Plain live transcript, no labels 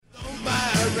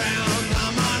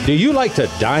Do you like to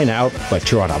dine out,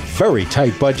 but you're on a very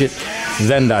tight budget?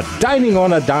 Then the Dining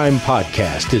on a Dime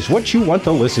podcast is what you want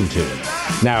to listen to.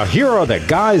 Now, here are the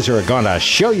guys who are going to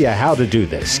show you how to do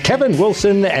this. Kevin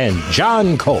Wilson and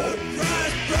John Cole.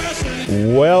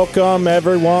 Welcome,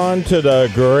 everyone, to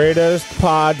the greatest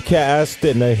podcast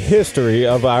in the history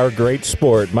of our great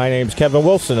sport. My name's Kevin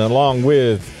Wilson, along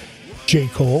with J.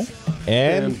 Cole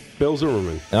and Bill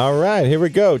Zimmerman. All right, here we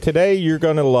go. Today, you're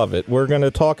going to love it. We're going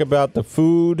to talk about the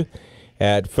food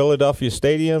at Philadelphia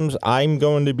stadiums. I'm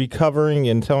going to be covering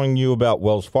and telling you about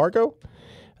Wells Fargo.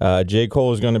 J.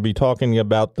 Cole is going to be talking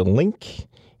about the Link.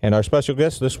 And our special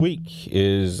guest this week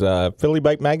is Philly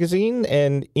Bike Magazine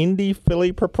and Indy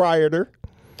Philly proprietor,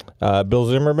 Bill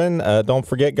Zimmerman. Don't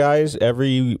forget, guys,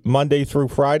 every Monday through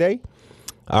Friday,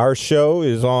 our show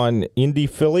is on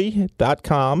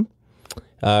indyphilly.com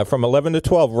from 11 to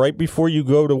 12, right before you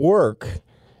go to work,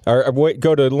 or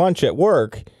go to lunch at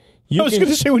work. I was going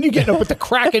to say, when you get up at the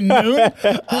crack of noon,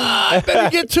 I better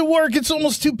get to work. It's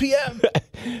almost 2 p.m.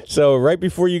 So right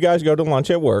before you guys go to lunch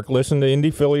at work, listen to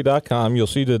indyphilly.com. You'll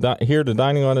hear the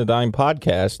Dining on a Dime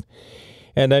podcast,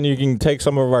 and then you can take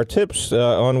some of our tips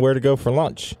on where to go for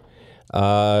lunch.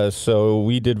 So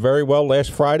we did very well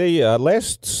last Friday.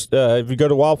 If you go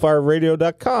to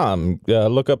wildfireradio.com,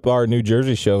 look up our New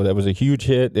Jersey show. That was a huge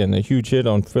hit, and a huge hit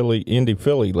on Indy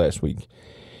Philly last week.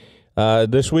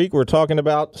 This week, we're talking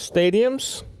about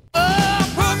stadiums.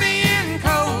 Oh, put me in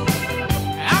cold.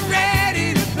 I'm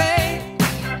ready to play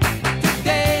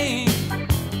today.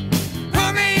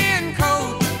 Put me in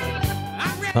cold.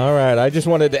 All right, I just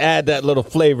wanted to add that little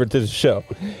flavor to the show.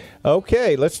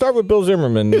 Okay, let's start with Bill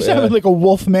Zimmerman. He's having like a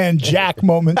Wolfman Jack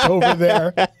moment over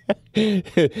there.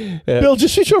 Bill,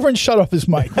 just switch over and shut off his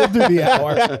mic. We'll do the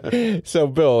hour. So,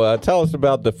 Bill, tell us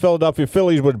about the Philadelphia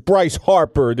Phillies with Bryce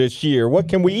Harper this year. What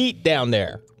can we eat down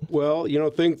there? Well, you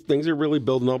know, things are really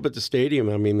building up at the stadium.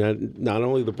 I mean, not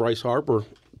only the Bryce Harper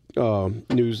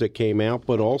news that came out,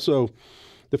 but also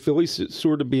the Phillies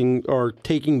sort of are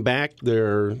taking back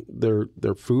their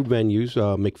food venues.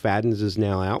 McFadden's is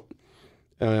now out.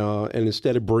 And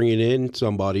instead of bringing in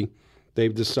somebody,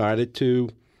 they've decided to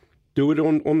do it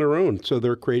on their own. So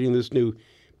they're creating this new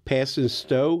Pass and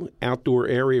Stow outdoor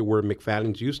area where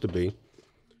McFadden's used to be.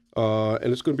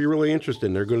 And it's going to be really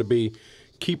interesting. They're going to be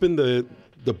keeping the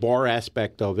bar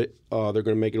aspect of it. They're going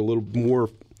to make it a little more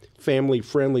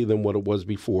family-friendly than what it was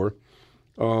before.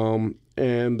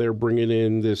 And they're bringing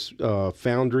in this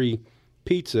Foundry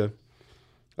Pizza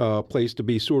place to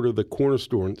be sort of the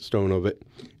cornerstone of it.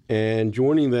 And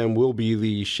joining them will be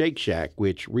the Shake Shack,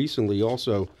 which recently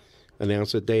also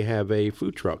announced that they have a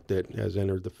food truck that has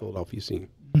entered the Philadelphia scene.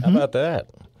 How about that?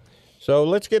 So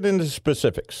let's get into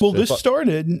specifics. Well, this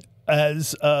started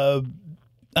as food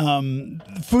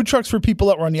trucks for people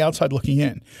that were on the outside looking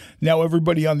in. Now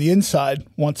everybody on the inside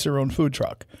wants their own food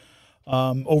truck.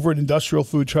 Over at Industrial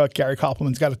Food Truck, Gary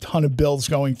Koppelman's got a ton of bills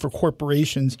going for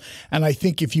corporations. And I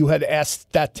think if you had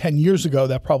asked that 10 years ago,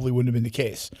 that probably wouldn't have been the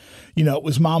case. You know, it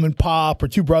was mom and pop or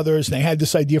two brothers, and they had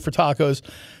this idea for tacos.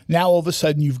 Now, all of a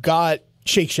sudden, you've got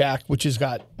Shake Shack, which has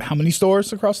got how many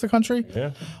stores across the country?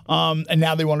 Yeah. And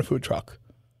now they want a food truck.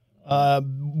 A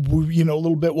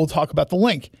little bit we'll talk about the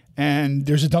Link. And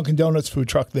there's a Dunkin' Donuts food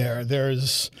truck there.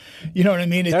 There's, you know what I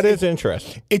mean? That is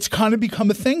interesting. It's kind of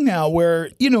become a thing now where,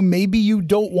 you know, maybe you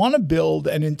don't want to build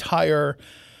an entire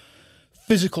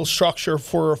physical structure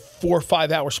for a 4 or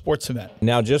 5 hour sports event.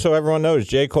 Now, just so everyone knows,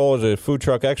 J. Cole is a food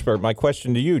truck expert. My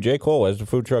question to you, J. Cole, as a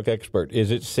food truck expert, is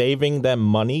it saving them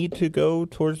money to go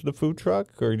towards the food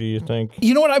truck, or do you think?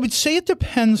 You know what? I would say it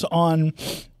depends on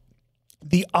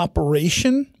the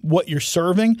operation, what you're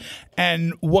serving,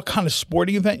 and what kind of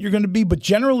sporting event you're going to be. But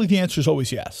generally, the answer is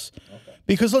always yes. Okay.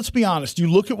 Because let's be honest, you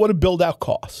look at what a build-out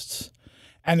costs.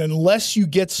 And unless you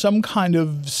get some kind of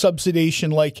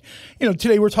subsidization, like, you know,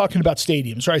 today we're talking about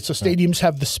stadiums, right? So stadiums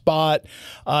have the spot.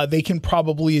 They can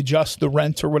probably adjust the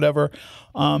rent or whatever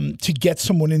to get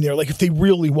someone in there, like if they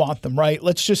really want them, right?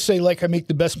 Let's just say, like, I make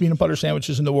the best peanut butter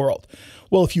sandwiches in the world.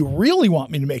 Well, if you really want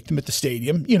me to make them at the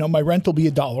stadium, you know, my rent will be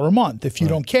 $1 a month. If you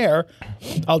don't care,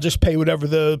 I'll just pay whatever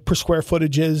the per square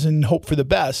footage is and hope for the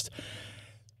best.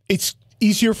 It's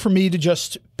easier for me to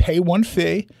just pay one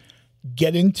fee,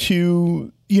 get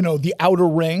into, you know, the outer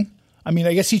ring. I mean,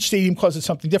 I guess each stadium calls it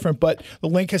something different, but the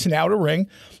Link has an outer ring,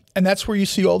 and that's where you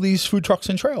see all these food trucks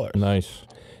and trailers. Nice.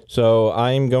 So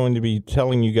I'm going to be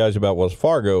telling you guys about Wells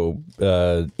Fargo.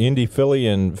 Indy Philly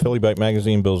and Philly Bike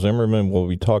Magazine, Bill Zimmerman will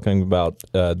be talking about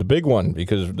the big one,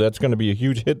 because that's going to be a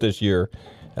huge hit this year,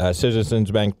 Citizens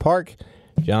Bank Park.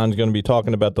 John's going to be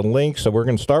talking about the Link. So we're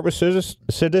going to start with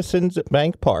Citizens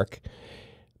Bank Park.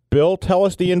 Bill, tell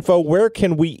us the info. Where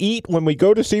can we eat when we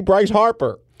go to see Bryce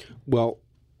Harper? Well,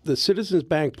 the Citizens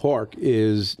Bank Park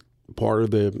is part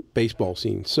of the baseball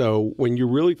scene. So when you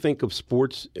really think of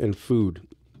sports and food,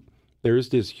 there's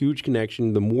this huge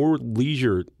connection. The more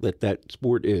leisure that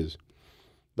sport is,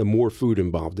 the more food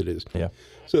involved it is. Yeah.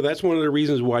 So that's one of the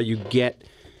reasons why you get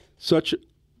such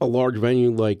a large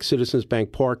venue like Citizens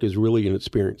Bank Park is really an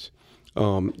experience.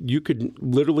 You could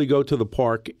literally go to the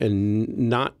park and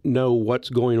not know what's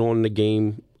going on in the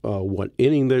game, what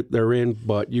inning that they're in,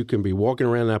 but you can be walking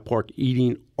around that park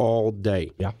eating all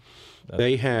day. Yeah.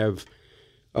 They have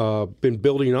been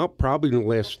building up probably in the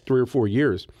last 3 or 4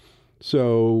 years.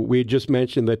 So we had just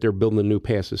mentioned that they're building a new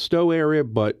Pass and Stowe area,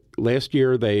 but last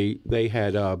year they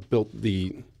had built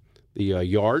the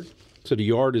yard. So the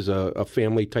yard is a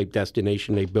family type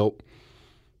destination they built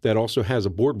that also has a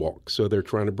boardwalk. So they're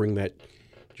trying to bring that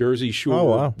Jersey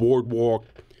Shore boardwalk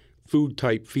food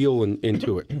type feel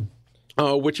into it,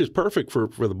 which is perfect for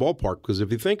the ballpark because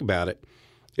if you think about it,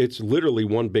 it's literally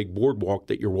one big boardwalk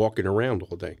that you're walking around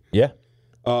all day. Yeah.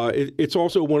 It's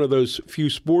also one of those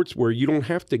few sports where you don't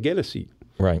have to get a seat.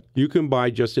 Right. You can buy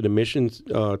just an admission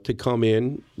to come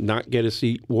in, not get a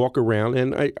seat, walk around,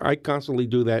 and I constantly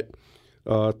do that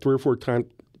 3 or 4 times.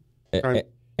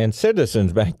 And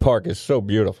Citizens Bank Park is so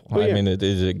beautiful. Oh, yeah. I mean, it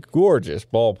is a gorgeous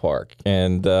ballpark.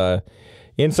 And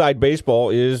Inside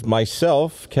Baseball is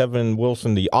myself, Kevin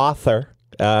Wilson, the author.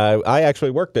 I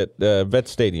actually worked at Vet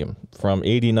Stadium from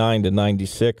 89 to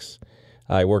 96.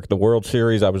 I worked the World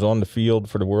Series. I was on the field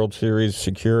for the World Series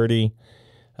security.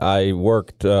 I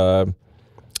worked the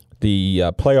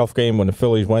playoff game when the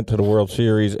Phillies went to the World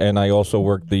Series, and I also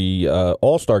worked the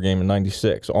All-Star game in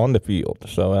 96 on the field.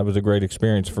 So that was a great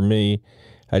experience for me.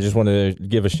 I just wanted to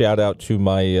give a shout-out to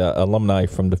my alumni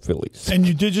from the Phillies. And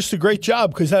you did just a great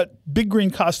job because that big green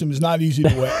costume is not easy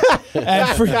to wear.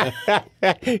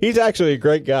 He's actually a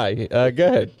great guy. Go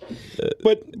ahead.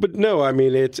 But no, I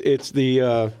mean it's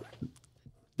the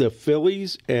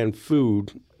Phillies and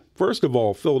food. First of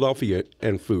all, Philadelphia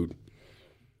and food,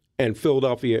 and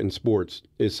Philadelphia and sports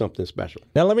is something special.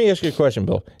 Now let me ask you a question,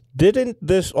 Bill. Didn't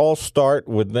this all start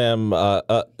with them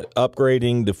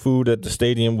upgrading the food at the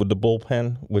stadium with the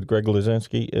bullpen with Greg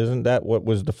Luzinski? Isn't that what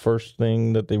was the first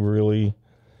thing that they really?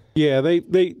 Yeah,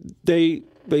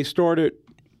 they started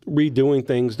redoing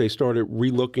things. They started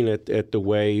relooking at the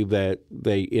way that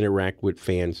they interact with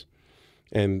fans,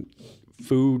 and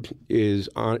food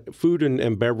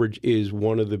and beverage is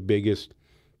one of the biggest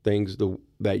things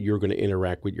that you're going to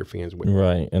interact with your fans with.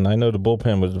 Right, and I know the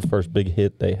bullpen was the first big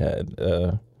hit they had.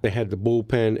 They had the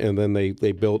bullpen, and then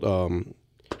they built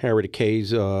Harry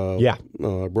Kay's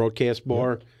broadcast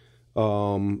bar,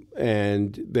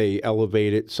 and they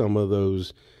elevated some of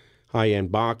those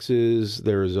high-end boxes.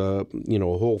 There's a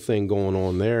whole thing going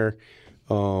on there.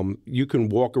 You can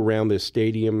walk around this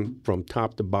stadium from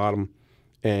top to bottom,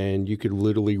 and you could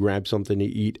literally grab something to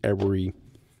eat every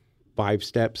 5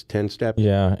 steps, 10 steps.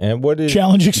 Yeah, and what is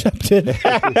Challenge accepted.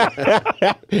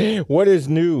 what is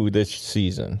new this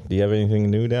season? Do you have anything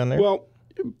new down there? Well,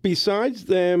 besides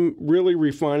them really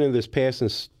refining this Pass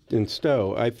and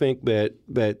Stowe, I think that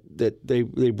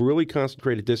they've really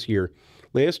concentrated this year.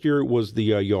 Last year was the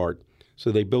yard,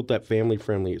 so they built that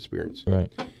family-friendly experience.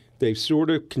 Right. They've sort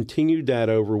of continued that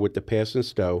over with the Pass and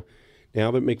Stowe. Now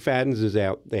that McFadden's is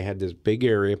out, they had this big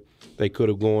area. They could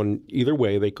have gone either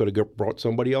way. They could have brought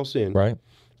somebody else in. Right.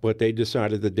 But they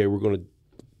decided that they were going to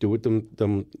do it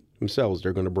themselves.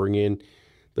 They're going to bring in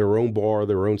their own bar,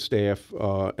 their own staff,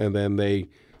 and then they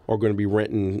are going to be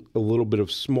renting a little bit of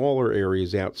smaller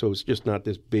areas out, so it's just not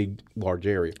this big, large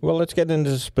area. Well, let's get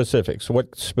into specifics.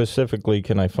 What specifically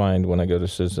can I find when I go to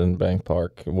Citizen Bank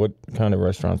Park? What kind of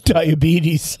restaurants?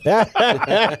 Diabetes. Well,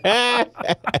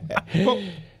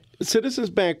 Citizens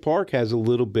Bank Park has a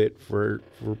little bit for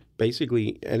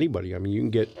basically anybody. I mean, you can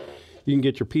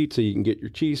get your pizza, you can get your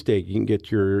cheesesteak, you can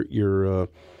get your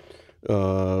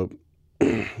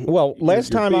well,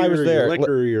 last time I was there,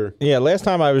 last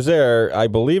time I was there, I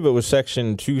believe it was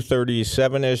section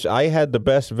 237-ish. I had the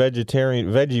best vegetarian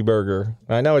veggie burger.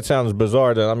 I know it sounds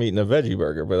bizarre that I'm eating a veggie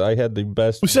burger, but I had the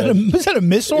best. Was that a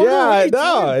misorder? Yeah, I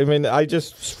know. I mean, I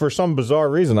just, for some bizarre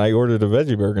reason, I ordered a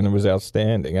veggie burger and it was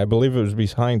outstanding. I believe it was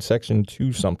behind section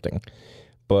 2 something.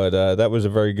 But that was a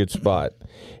very good spot.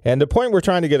 And the point we're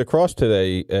trying to get across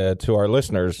today to our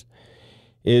listeners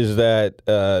is that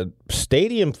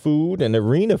stadium food and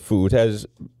arena food has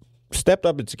stepped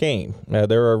up its game.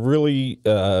 There are really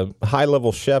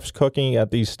high-level chefs cooking at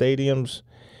these stadiums.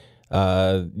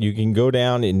 You can go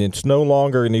down, and it's no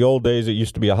longer in the old days. It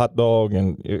used to be a hot dog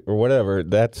or whatever.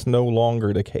 That's no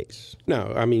longer the case.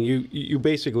 No, I mean you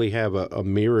basically have a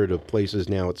myriad of places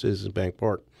now at Citizens Bank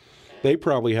Park. They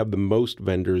probably have the most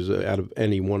vendors out of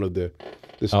any one of the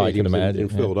I can stadiums imagine, in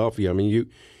Philadelphia. I mean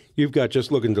you've got,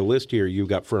 just looking at the list here, you've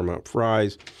got Fairmount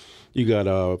Fries, you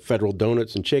got Federal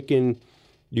Donuts and Chicken,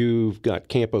 you've got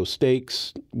Campo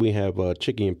Steaks, we have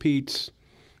Chicky and Pete's,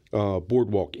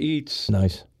 Boardwalk Eats,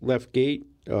 Nice. Left Gate,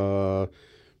 the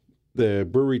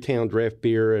Brewery Town Draft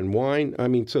Beer and Wine. I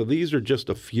mean, so these are just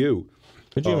a few.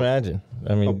 Could you imagine?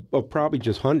 I mean, Of probably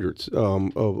just hundreds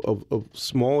of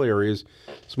small areas,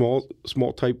 small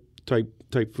type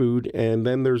food, and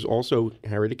then there's also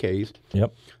Harry DeKay's.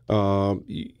 yep.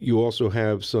 You also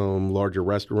have some larger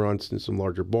restaurants and some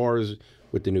larger bars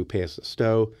with the new Pasta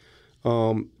Stowe,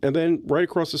 and then right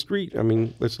across the street, I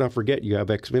mean, let's not forget, you have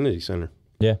Xfinity Center.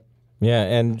 Yeah. Yeah.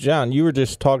 And John, you were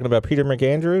just talking about Peter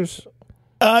McAndrews.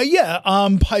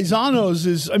 Paisanos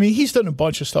is, I mean, he's done a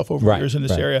bunch of stuff over the years in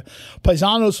this area.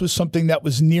 Paisanos was something that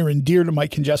was near and dear to my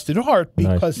congested heart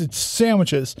because it's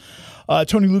sandwiches.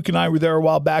 Tony Luke and I were there a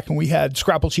while back, and we had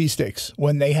Scrapple cheesesteaks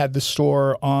when they had the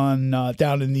store on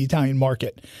down in the Italian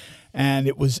market. And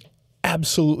it was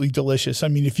absolutely delicious. I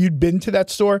mean, if you'd been to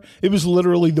that store, it was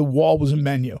literally, the wall was a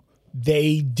menu.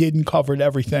 They did and covered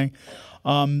everything.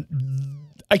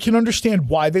 I can understand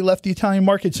why they left the Italian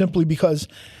market, simply because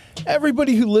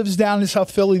everybody who lives down in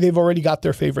South Philly, they've already got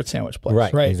their favorite sandwich place.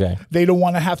 Right. Exactly. They don't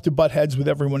want to have to butt heads with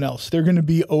everyone else. They're going to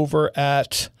be over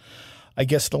at, I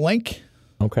guess, the Link.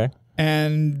 Okay.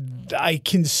 And I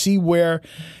can see where,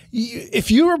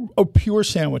 if you're a pure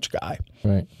sandwich guy,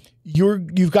 Right.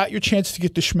 you've got your chance to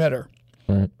get the Schmitter.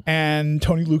 Right. And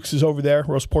Tony Luke's is over there,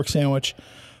 roast pork sandwich.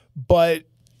 But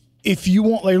if you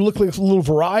want, like, look like a little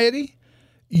variety,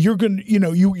 you're gonna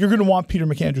want Peter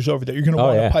McAndrews over there. You're gonna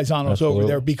want Paisanos over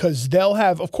there, because they'll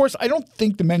have. Of course, I don't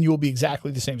think the menu will be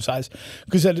exactly the same size,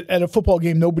 because at a football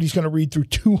game, nobody's going to read through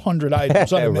 200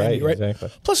 items on the menu, right?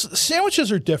 Exactly. Plus,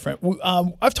 sandwiches are different.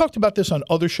 I've talked about this on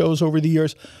other shows over the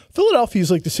years. Philadelphia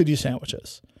is like the city of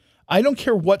sandwiches. I don't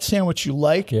care what sandwich you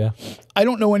like. Yeah. I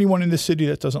don't know anyone in the city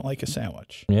that doesn't like a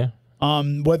sandwich. Yeah.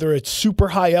 Whether it's super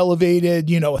high elevated,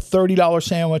 a $30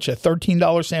 sandwich, a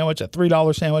 $13 sandwich, a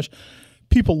 $3 sandwich.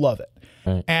 People love it.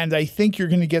 Right. And I think you're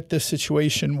going to get this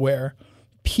situation where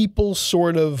people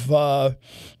sort of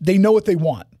they know what they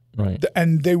want. Right.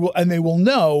 And they will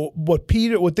know what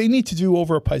they need to do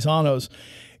over at Paisanos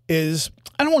is,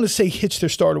 I don't want to say hitch their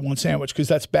start to one sandwich, because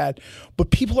that's bad,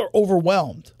 but people are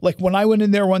overwhelmed. Like when I went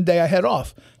in there one day, I had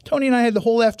off. Tony and I had the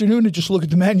whole afternoon to just look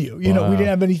at the menu. We didn't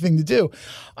have anything to do.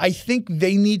 I think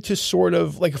they need to sort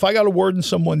of, like, if I got a word in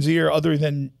someone's ear other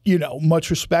than, much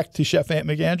respect to Chef Ant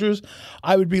McAndrews,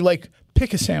 I would be like,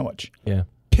 pick a sandwich. Yeah.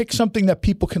 Pick something that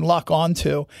people can lock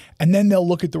onto, and then they'll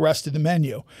look at the rest of the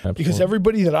menu. Absolutely. Because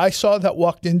everybody that I saw that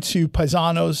walked into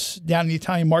Paisanos down in the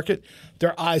Italian market,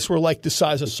 their eyes were like the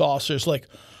size of saucers. Like,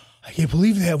 I can't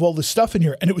believe they have all this stuff in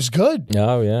here. And it was good.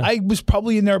 Oh, yeah. I was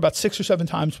probably in there about 6 or 7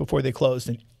 times before they closed,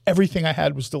 and everything I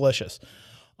had was delicious.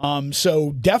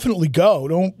 So definitely go.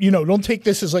 Don't take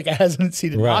this as like a hesitancy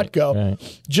to not go.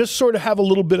 Right. Just sort of have a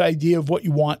little bit idea of what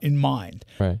you want in mind.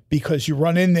 Right. Because you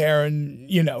run in there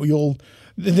and, you'll –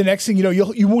 the next thing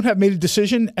you won't have made a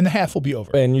decision, and the half will be over.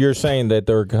 And you're saying that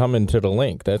they're coming to the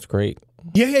Link. That's great.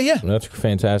 Yeah. That's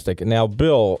fantastic. Now,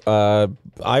 Bill,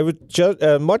 I would just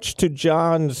much to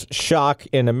John's shock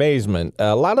and amazement,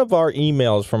 a lot of our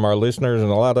emails from our listeners and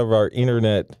a lot of our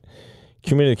internet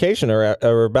communication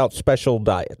are about special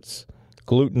diets,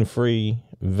 gluten-free,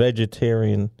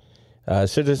 vegetarian.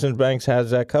 Citizens Bank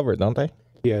has that covered, don't they?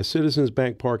 Yeah, Citizens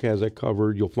Bank Park has it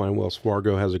covered. You'll find Wells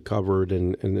Fargo has it covered,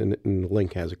 and the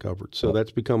Link has it covered. So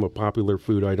that's become a popular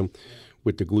food item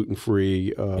with the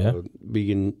gluten-free,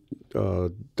 vegan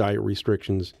diet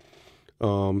restrictions.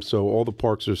 So all the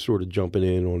parks are sort of jumping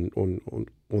in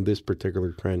on this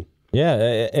particular trend.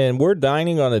 Yeah, and we're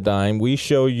dining on a dime. We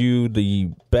show you the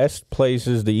best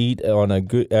places to eat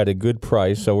at a good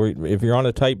price. So if you're on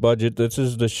a tight budget, this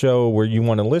is the show where you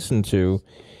want to listen to.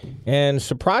 And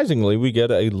surprisingly, we get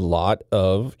a lot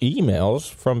of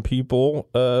emails from people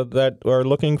that are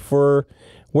looking for,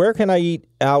 where can I eat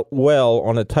out well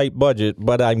on a tight budget,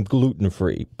 but I'm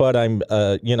gluten-free, but I'm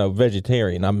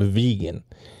vegetarian, I'm a vegan.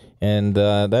 And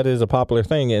that is a popular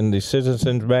thing, and the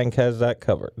Citizens Bank has that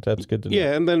covered. That's good to know.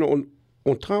 Yeah, and then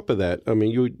on top of that, I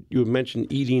mean, you had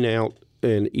mentioned eating out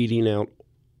on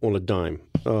a dime.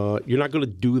 You're not going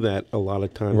to do that a lot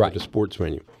of times at a sports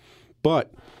venue.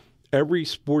 But every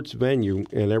sports venue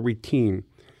and every team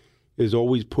is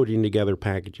always putting together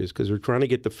packages because they're trying to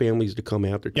get the families to come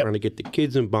out. They're trying to get the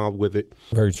kids involved with it.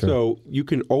 Very true. So you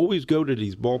can always go to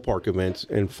these ballpark events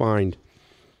and find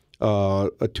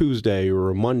a Tuesday or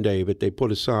a Monday that they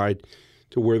put aside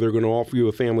to where they're going to offer you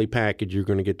a family package. You're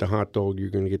going to get the hot dog, you're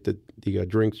going to get the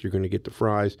drinks, you're going to get the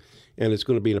fries, and it's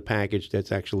going to be in a package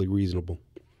that's actually reasonable.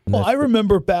 Well, I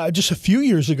remember just a few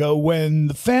years ago when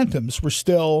the Phantoms were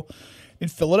still in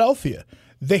Philadelphia.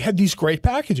 They had these great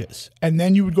packages. And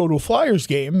then you would go to a Flyers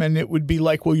game, and it would be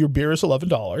like, well, your beer is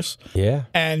 $11. Yeah.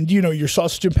 And, your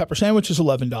sausage and pepper sandwich is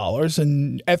 $11.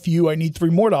 And FU, I need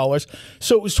 $3 more.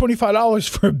 So it was $25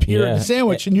 for a beer and a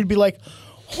sandwich. And you'd be like,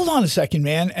 hold on a second,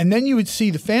 man. And then you would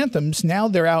see the Phantoms. Now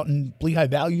they're out in Lehigh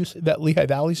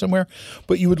Valley somewhere.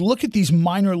 But you would look at these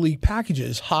minor league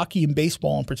packages, hockey and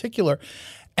baseball in particular,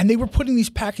 and they were putting these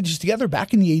packages together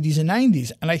back in the 80s and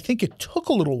 90s. And I think it took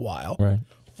a little while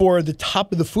for the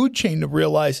top of the food chain to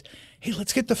realize, hey,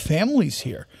 let's get the families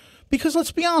here. Because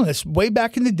let's be honest, way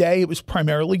back in the day, it was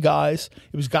primarily guys.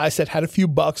 It was guys that had a few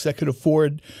bucks that could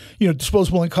afford,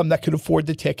 disposable income that could afford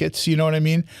the tickets. You know what I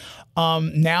mean?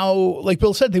 Now, like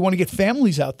Bill said, they want to get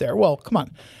families out there. Well, come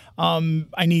on.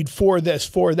 I need 4 this,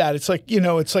 4 that. It's like,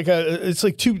 it's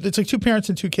like two parents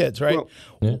and 2 kids, right?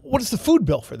 Well, what is the food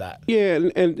bill for that? Yeah,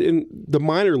 and the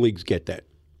minor leagues get that.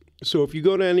 So if you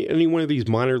go to any one of these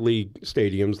minor league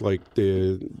stadiums, like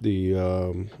the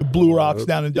Blue Rocks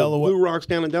down in Delaware. Blue Rocks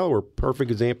down in Delaware,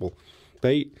 perfect example.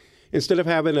 They instead of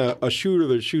having a shooter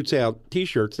that shoots out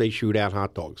T-shirts, they shoot out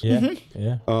hot dogs. Yeah,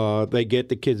 They get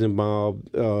the kids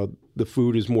involved. The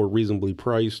food is more reasonably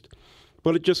priced.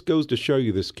 But it just goes to show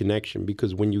you this connection,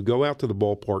 because when you go out to the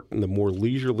ballpark and the more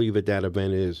leisurely that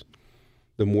event is,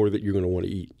 the more that you're going to want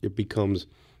to eat. It becomes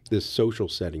this social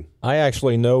setting. I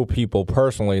actually know people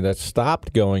personally that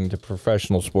stopped going to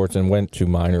professional sports and went to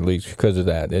minor leagues because of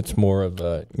that. It's more of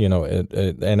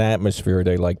an atmosphere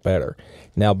they like better.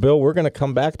 Now, Bill, we're going to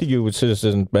come back to you with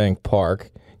Citizens Bank Park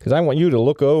because I want you to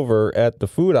look over at the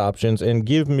food options and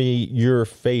give me your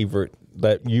favorite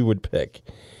that you would pick.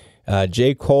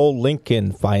 J. Cole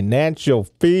Lincoln Financial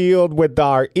Field with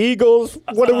our Eagles.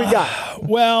 What do we got?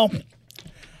 Well,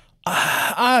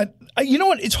 you know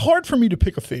what? It's hard for me to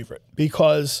pick a favorite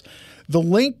because the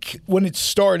Link, when it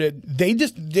started,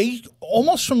 they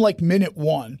almost from like minute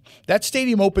one, that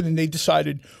stadium opened and they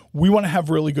decided we want to have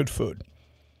really good food.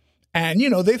 And,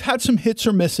 they've had some hits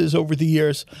or misses over the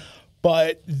years,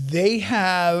 but they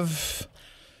have,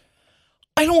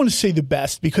 I don't want to say the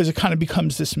best because it kind of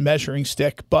becomes this measuring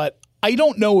stick, but I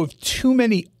don't know of too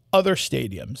many other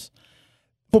stadiums,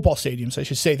 football stadiums, I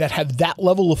should say, that have that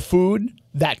level of food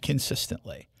that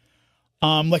consistently.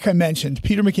 Like I mentioned,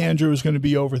 Peter McAndrew is going to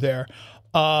be over there.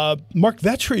 Mark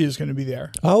Vetri is going to be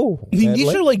there. Oh.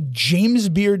 These are like James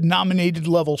Beard nominated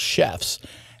level chefs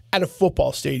at a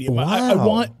football stadium. Wow. I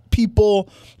want people,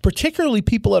 particularly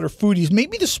people that are foodies,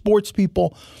 maybe the sports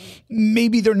people,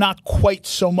 maybe they're not quite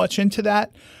so much into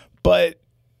that, but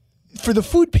for the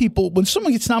food people, when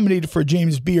someone gets nominated for a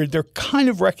James Beard, they're kind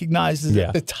of recognized as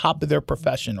at the top of their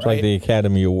profession, right? Like the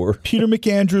Academy Award. Peter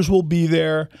McAndrews will be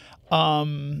there.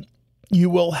 You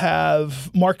will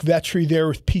have Mark Vetri there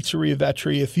with Pizzeria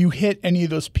Vetri. If you hit any of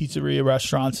those pizzeria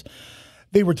restaurants,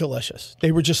 they were delicious.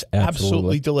 They were just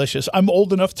absolutely delicious. I'm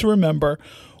old enough to remember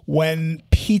when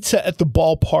pizza at the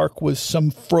ballpark was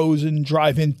some frozen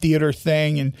drive-in theater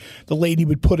thing, and the lady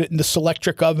would put it in the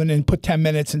Selectric oven and put 10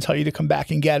 minutes and tell you to come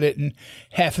back and get it, and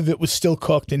half of it was still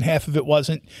cooked and half of it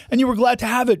wasn't. And you were glad to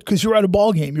have it because you were at a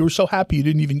ball game. You were so happy you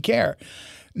didn't even care.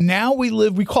 Now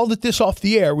we called it this off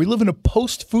the air, we live in a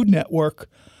post-Food Network,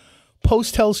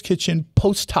 post-Hell's Kitchen,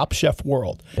 post-Top Chef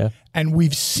world. Yeah. And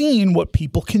we've seen what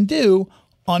people can do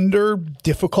under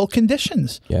difficult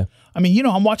conditions. Yeah. I mean,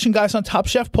 I'm watching guys on Top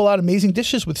Chef pull out amazing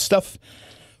dishes with stuff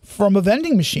from a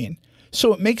vending machine.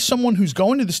 So it makes someone who's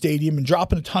going to the stadium and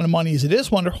dropping a ton of money as it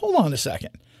is wonder, hold on a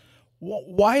second.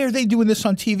 Why are they doing this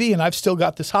on TV and I've still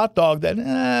got this hot dog that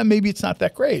maybe it's not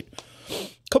that great?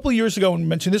 A couple of years ago, and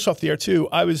mentioned this off the air too,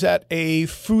 I was at a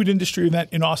food industry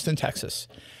event in Austin, Texas.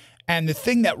 And the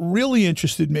thing that really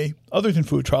interested me, other than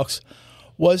food trucks,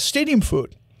 was stadium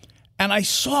food. And I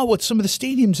saw what some of the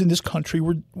stadiums in this country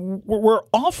were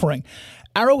offering.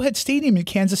 Arrowhead Stadium in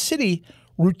Kansas City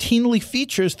routinely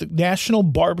features the national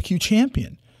barbecue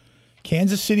champion.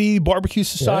 Kansas City Barbecue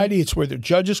Society, it's where their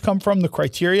judges come from, the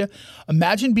criteria.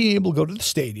 Imagine being able to go to the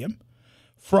stadium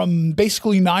from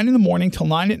basically 9 in the morning till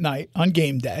 9 at night on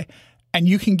game day, and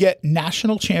you can get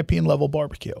national champion level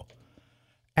barbecue.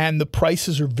 And the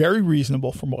prices are very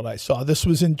reasonable from what I saw. This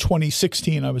was in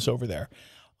 2016, I was over there.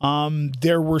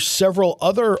 There were several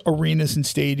other arenas and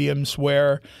stadiums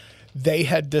where they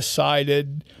had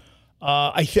decided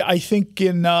I think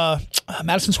in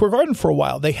Madison Square Garden for a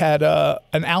while, they had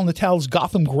an Al Natal's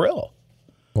Gotham Grill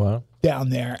Wow. down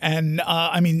there. And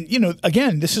I mean,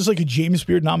 again, this is like a James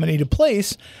Beard nominated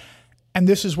place. And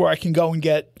this is where I can go and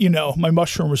get, my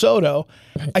mushroom risotto.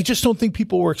 I just don't think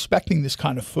people were expecting this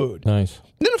kind of food. Nice.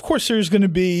 And then, of course, there's going to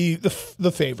be the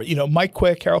favorite. Mike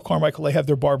Quick, Carol Carmichael, they have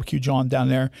their barbecue John down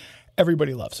there.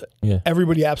 Everybody loves it. Yeah.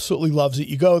 Everybody absolutely loves it.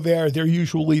 You go there, they're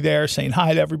usually there saying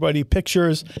hi to everybody,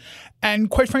 pictures. And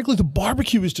quite frankly, the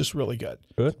barbecue is just really good.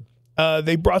 Good.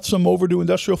 They brought some over to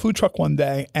Industrial Food Truck one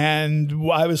day, and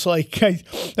I was like, I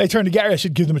turned to Gary, I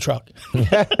should give them a truck.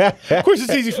 Of course,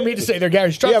 it's easy for me to say they're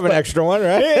Gary's truck. You have an extra one,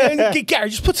 right?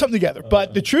 Gary, just put something together.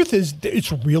 But the truth is,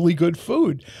 it's really good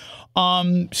food.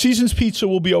 Seasons Pizza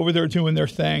will be over there doing their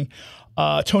thing.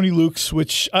 Tony Luke's,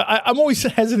 which I'm always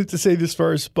hesitant to say this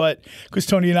first, but because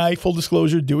Tony and I, full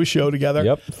disclosure, do a show together.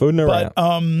 Yep, food and around.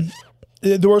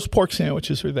 But the roast pork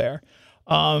sandwiches are there.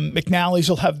 McNally's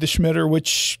will have the Schmitter,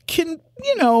 which can,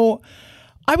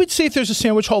 I would say if there's a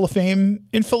Sandwich Hall of Fame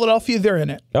in Philadelphia, they're in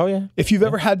it. Oh, yeah. If you've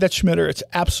ever had that Schmitter, it's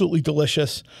absolutely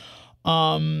delicious.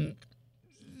 Then,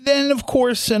 of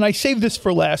course, and I save this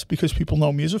for last because people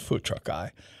know me as a food truck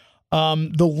guy,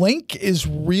 the Link is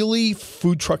really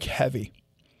food truck heavy.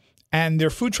 And they're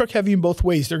food truck heavy in both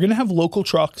ways. They're going to have local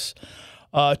trucks.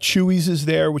 Chewy's is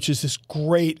there, which is this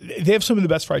great. They have some of the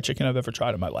best fried chicken I've ever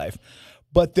tried in my life.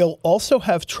 But they'll also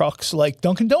have trucks like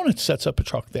Dunkin' Donuts sets up a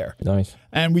truck there. Nice.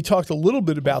 And we talked a little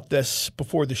bit about this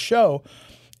before the show.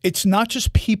 It's not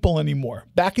just people anymore.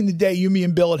 Back in the day, you, me,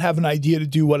 and Bill would have an idea to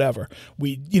do whatever.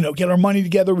 We, get our money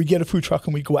together, we get a food truck,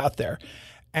 and we go out there.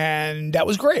 And that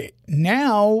was great.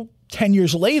 Now, 10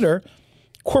 years later,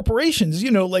 corporations,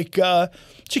 like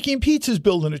Chicky and Pizza's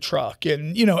building a truck.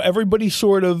 And, everybody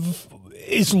sort of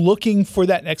is looking for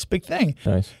that next big thing.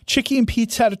 Nice. Chicky and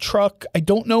Pete's had a truck.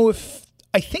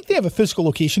 I think they have a physical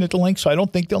location at the Link, so I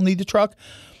don't think they'll need the truck.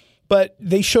 But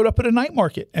they showed up at a night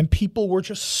market, and people were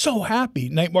just so happy.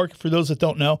 Night market, for those that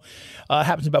don't know,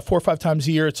 happens about 4 or 5 times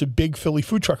a year. It's a big Philly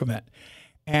food truck event.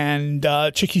 And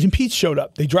Chickies and Pete's showed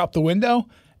up. They dropped the window,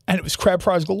 and it was crab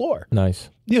fries galore. Nice.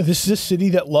 This is a city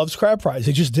that loves crab fries.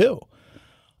 They just do.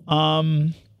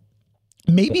 Maybe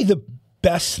the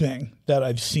best thing that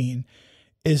I've seen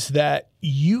is that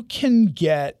you can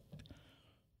get,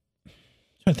 I'm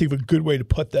trying to think of a good way to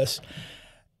put this,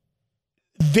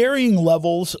 varying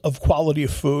levels of quality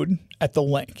of food at the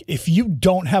Link. If you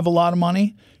don't have a lot of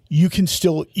money, you can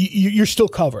still, you're still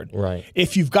covered. Right.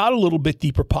 If you've got a little bit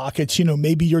deeper pockets,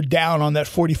 maybe you're down on that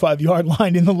 45-yard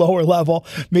line in the lower level,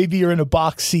 maybe you're in a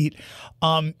box seat,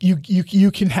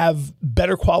 you can have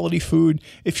better quality food.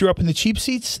 If you're up in the cheap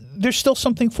seats, there's still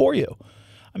something for you.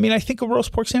 I mean, I think a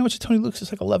roast pork sandwich at Tony Luke's is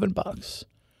like $11.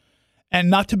 And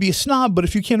not to be a snob, but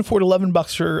if you can't afford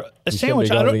 $11 for a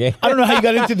sandwich, I don't know how you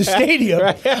got into the stadium.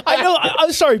 Right. I know.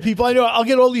 I'm sorry, people. I know I'll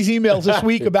get all these emails this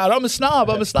week about I'm a snob.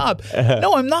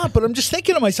 No, I'm not. But I'm just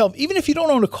thinking to myself, even if you don't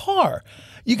own a car,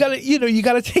 you got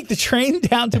to take the train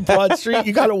down to Broad Street.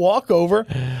 You got to walk over.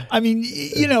 I mean,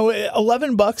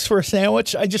 $11 for a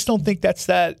sandwich. I just don't think that's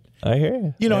that. I hear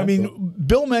you. Yeah. I mean,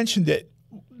 Bill mentioned it.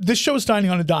 This show is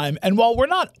Dining on a Dime, and while we're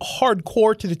not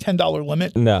hardcore to the $10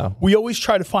 limit, no, we always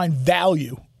try to find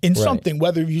value in something,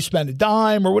 whether you spend a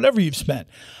dime or whatever you've spent.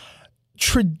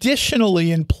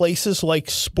 Traditionally, in places like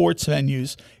sports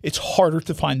venues, it's harder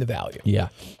to find the value. Yeah.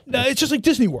 It's just like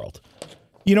Disney World.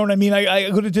 You know what I mean? I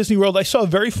go to Disney World. I saw a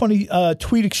very funny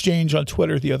tweet exchange on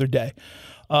Twitter the other day.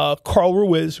 Carl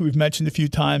Ruiz, who we've mentioned a few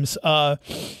times,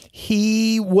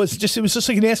 it was just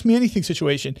like an Ask Me Anything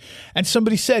situation. And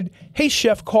somebody said, "Hey,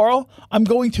 Chef Carl, I'm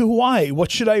going to Hawaii. What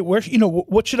should I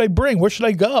bring? Where should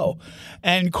I go?"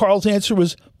 And Carl's answer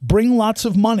was, "Bring lots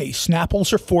of money.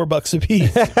 Snapples are $4 a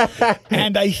piece."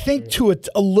 And I think to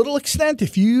a little extent,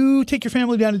 if you take your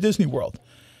family down to Disney World,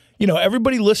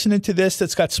 everybody listening to this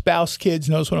that's got spouse, kids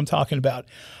knows what I'm talking about.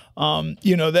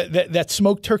 That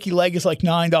smoked turkey leg is like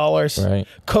 $9. Right.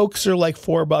 Cokes are like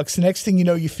 $4. The next thing you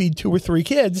know, you feed 2 or 3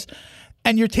 kids,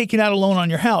 and you're taking out a loan on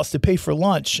your house to pay for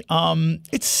lunch.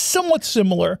 It's somewhat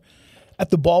similar at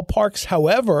the ballparks.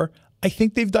 However, I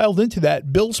think they've dialed into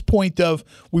that. Bill's point of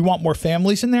we want more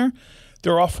families in there.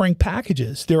 They're offering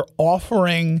packages. They're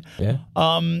offering,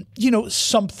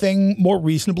 something more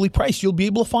reasonably priced. You'll be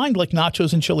able to find like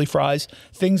nachos and chili fries,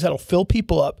 things that'll fill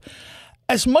people up.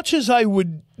 As much as I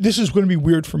would, this is going to be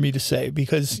weird for me to say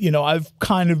because, I've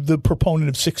kind of the proponent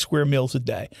of 6 square meals a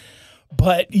day.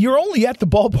 But you're only at the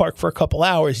ballpark for a couple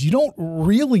hours. You don't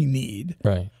really need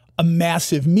a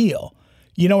massive meal.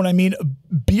 You know what I mean?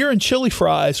 Beer and chili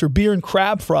fries or beer and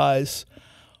crab fries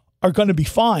are going to be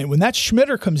fine. When that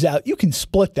Schmitter comes out, you can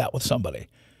split that with somebody.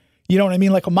 You know what I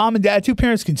mean? Like a mom and dad, two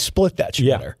parents can split that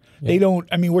Yeah. shredder. They don't.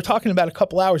 I mean, we're talking about a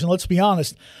couple hours, and let's be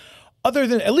honest. Other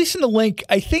than at least in the link,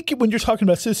 I think when you're talking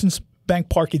about Citizens Bank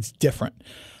Park, it's different.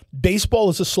 Baseball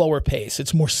is a slower pace.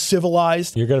 It's more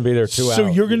civilized. You're going to be there 2 hours. So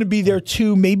you're going to be there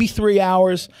 2, maybe 3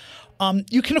 hours.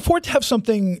 You can afford to have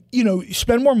something, you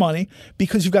spend more money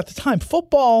because you've got the time.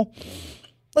 Football,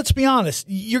 let's be honest,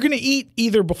 you're going to eat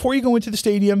either before you go into the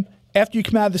stadium, after you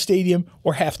come out of the stadium,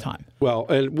 or halftime. Well,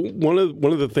 and one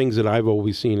of the things that I've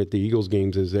always seen at the Eagles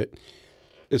games is that,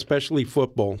 especially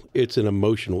football, it's an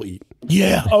emotional eat.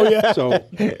 Yeah. Oh, yeah. So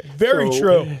Very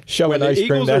true. Shove when an the ice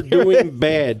cream Eagles are down. doing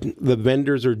bad, the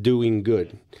vendors are doing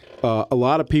good. A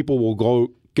lot of people will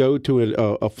go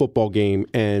to a football game,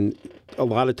 and a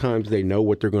lot of times they know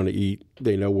what they're going to eat.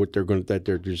 They know what that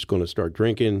they're just going to start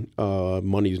drinking.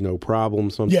 Money's no problem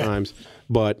sometimes,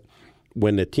 but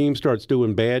when the team starts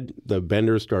doing bad, the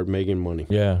vendors start making money.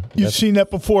 Yeah. You've seen that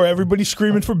before. Everybody's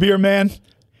screaming for beer, man.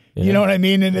 You know what I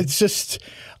mean? And it's just,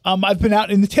 I've been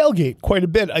out in the tailgate quite a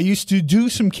bit. I used to do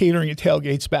some catering at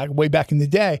tailgates way back in the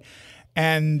day.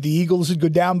 And the Eagles would go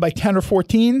down by 10 or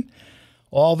 14.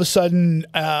 All of a sudden,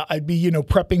 I'd be,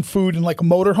 prepping food in like a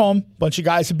motorhome. A bunch of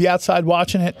guys would be outside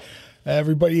watching it.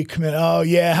 Everybody would come in, oh,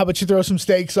 yeah, how about you throw some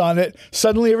steaks on it?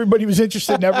 Suddenly, everybody was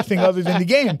interested in everything other than the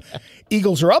game.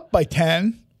 Eagles are up by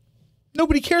 10.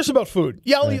 Nobody cares about food.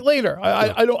 Yeah, I'll eat later.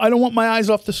 I don't want my eyes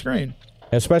off the screen.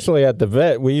 Especially at the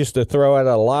vet, we used to throw out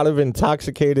a lot of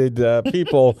intoxicated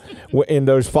people in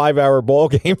those 5-hour ball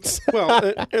games.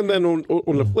 Well, and then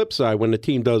on the flip side, when the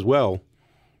team does well,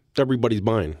 everybody's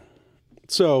buying.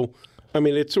 So, I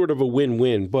mean, it's sort of a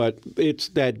win-win, but it's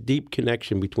that deep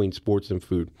connection between sports and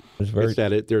food.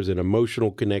 There's an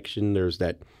emotional connection, there's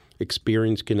that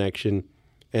experience connection,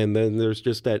 and then there's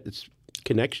just that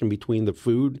connection between the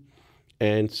food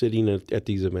and sitting at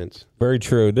these events. Very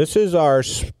true. This is our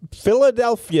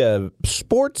Philadelphia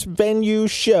sports venue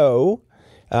show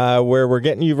where we're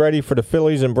getting you ready for the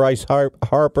Phillies and Bryce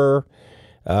Harper.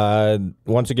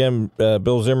 Once again,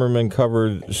 Bill Zimmerman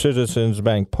covered Citizens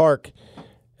Bank Park.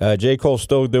 J. Cole's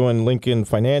still doing Lincoln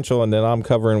Financial, and then I'm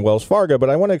covering Wells Fargo. But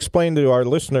I want to explain to our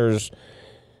listeners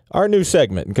our new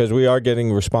segment because we are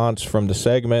getting response from the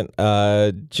segment.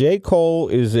 J. Cole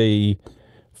is a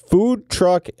food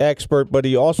truck expert, but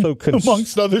he also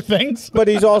amongst other things. But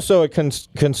he's also a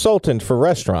consultant for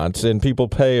restaurants, and people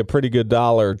pay a pretty good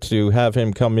dollar to have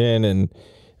him come in and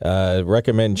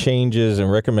recommend changes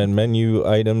and recommend menu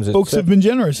items. Folks have been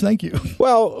generous. Thank you.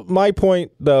 Well, my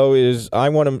point, though, is I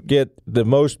want to get the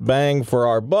most bang for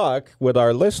our buck with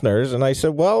our listeners. And I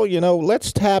said, well,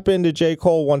 let's tap into J.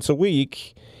 Cole once a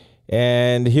week,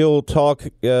 and he'll talk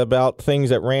about things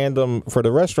at random for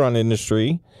the restaurant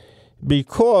industry.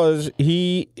 Because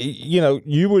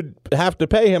you would have to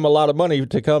pay him a lot of money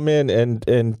to come in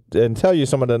and tell you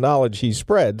some of the knowledge he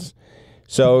spreads.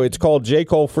 So it's called J.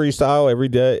 Cole Freestyle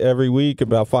every week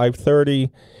about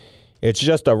 5:30. It's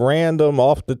just a random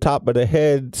off the top of the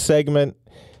head segment.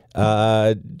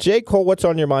 J. Cole, what's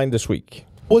on your mind this week?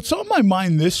 What's on my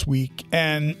mind this week,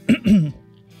 and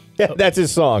that's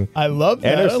his song. I love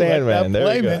that. Enter Sandman.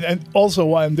 There we go. And also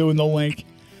why I'm doing the link.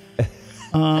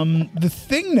 The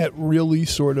thing that really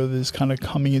sort of is kind of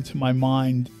coming into my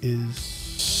mind is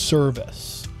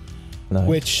service,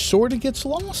 which sort of gets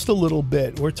lost a little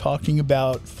bit. We're talking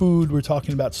about food. We're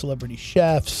talking about celebrity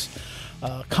chefs,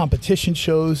 competition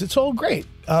shows. It's all great.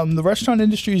 The restaurant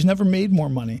industry has never made more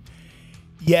money.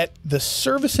 Yet the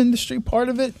service industry part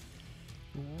of it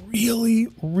really,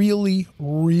 really,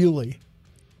 really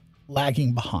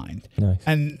lagging behind. Nice.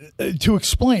 And to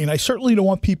explain, I certainly don't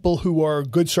want people who are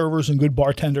good servers and good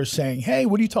bartenders saying, hey,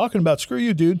 what are you talking about? Screw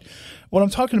you, dude. What I'm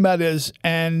talking about is,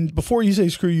 and before you say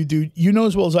screw you, dude, you know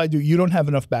as well as I do, you don't have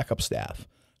enough backup staff.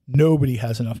 Nobody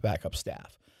has enough backup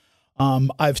staff.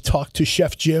 I've talked to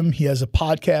Chef Jim. He has a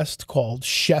podcast called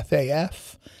Chef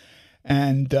AF.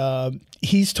 And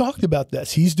he's talked about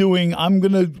this. I'm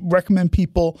going to recommend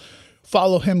people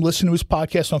follow him, listen to his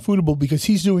podcast on Foodable, because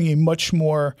he's doing a much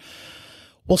more,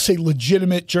 we'll say,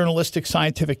 legitimate journalistic,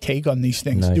 scientific take on these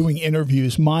things, doing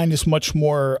interviews. Mine is much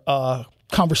more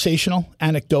conversational,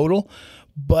 anecdotal,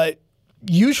 but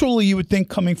usually you would think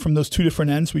coming from those two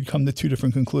different ends, we'd come to two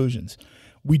different conclusions.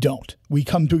 We don't. We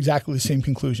come to exactly the same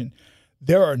conclusion.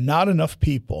 There are not enough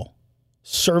people,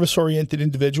 service-oriented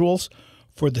individuals,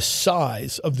 for the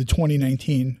size of the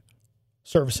 2019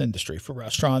 service industry for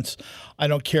restaurants. I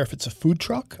don't care if it's a food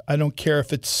truck. I don't care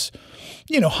if it's,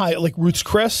 high like Ruth's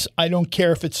Chris. I don't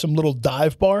care if it's some little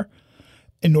dive bar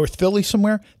in North Philly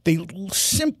somewhere. They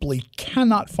simply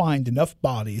cannot find enough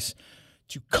bodies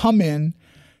to come in,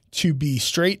 to be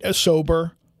straight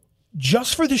sober,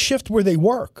 just for the shift where they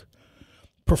work.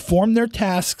 perform their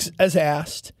tasks as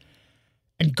asked,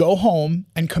 and go home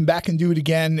and come back and do it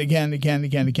again.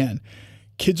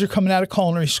 Kids are coming out of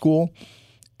culinary school,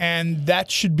 and that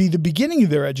should be the beginning of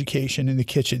their education in the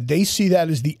kitchen. They see that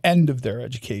as the end of their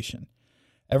education.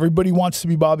 Everybody wants to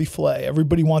be Bobby Flay.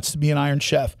 Everybody wants to be an Iron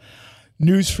Chef.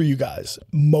 News for you guys.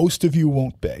 Most of you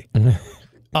won't be.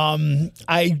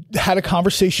 I had a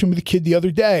conversation with a kid the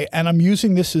other day, and I'm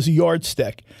using this as a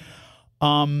yardstick.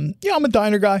 I'm a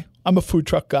diner guy. I'm a food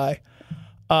truck guy.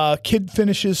 Kid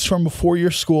finishes from a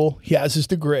 4-year school. He has his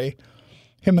degree.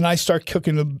 Him and I start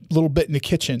cooking a little bit in the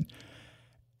kitchen.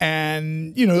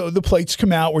 And, the plates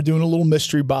come out. We're doing a little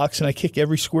mystery box, and I kick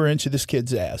every square inch of this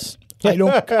kid's ass.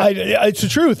 It's the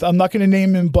truth. I'm not going to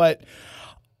name him, but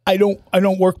I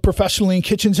don't work professionally in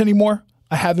kitchens anymore.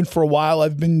 I haven't for a while.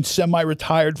 I've been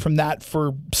semi-retired from that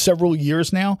for several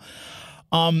years now.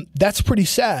 That's pretty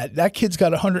sad. That kid's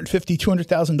got $150,000,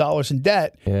 $200,000 in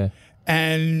debt. Yeah.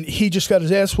 And he just got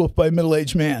his ass whooped by a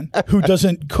middle-aged man who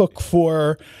doesn't cook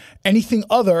for anything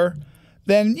other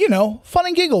than, fun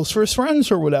and giggles for his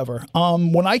friends or whatever.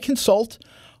 When I consult,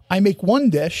 I make one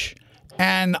dish,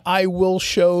 and I will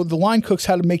show the line cooks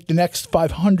how to make the next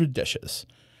 500 dishes.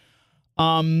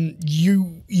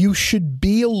 You should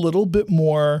be a little bit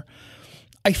more,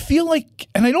 I feel like,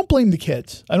 and I don't blame the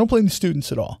kids. I don't blame the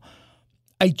students at all.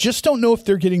 I just don't know if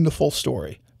they're getting the full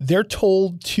story. They're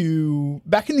told to,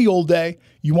 back in the old day,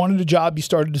 you wanted a job, you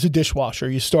started as a dishwasher,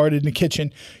 you started in the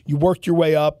kitchen, you worked your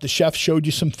way up, the chef showed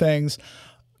you some things,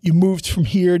 you moved from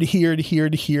here to here to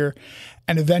here to here,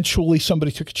 and eventually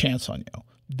somebody took a chance on you.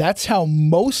 That's how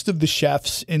most of the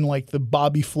chefs in like the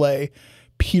Bobby Flay,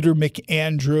 Peter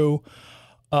McAndrew,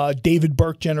 David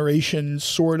Burke generation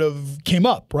sort of came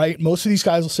up, right? Most of these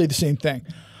guys will say the same thing.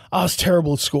 I was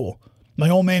terrible at school. My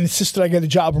old man insisted I get a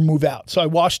job or move out. So I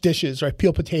wash dishes or I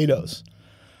peel potatoes.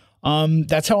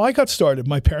 That's how I got started.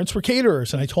 My parents were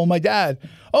caterers, and I told my dad,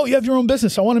 oh, you have your own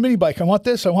business. I want a mini bike. I want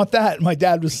this. I want that. And my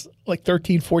dad was like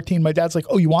 13, 14. My dad's like,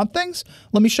 oh, you want things?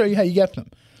 Let me show you how you get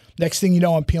them. Next thing you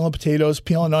know, I'm peeling potatoes,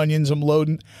 peeling onions. I'm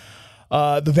loading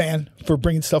the van for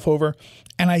bringing stuff over.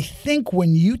 And I think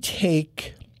when you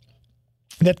take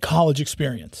that college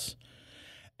experience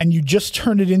and you just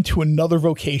turn it into another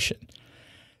vocation,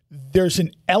 there's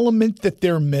an element that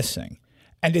they're missing,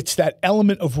 and it's that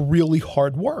element of really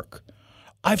hard work.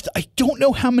 I don't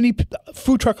know how many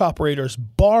food truck operators,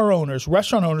 bar owners,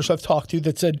 restaurant owners I've talked to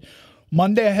that said,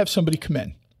 Monday I have somebody come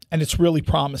in, and it's really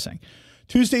promising.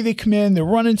 Tuesday they come in, they're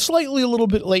running slightly a little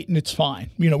bit late, and it's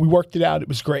fine. We worked it out. It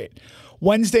was great.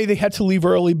 Wednesday they had to leave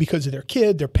early because of their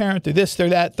kid, their parent, their this, their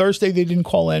that. Thursday they didn't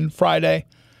call in. Friday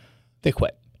they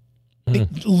quit.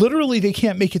 They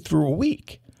can't make it through a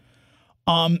week.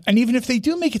 And even if they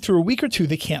do make it through a week or two,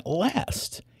 they can't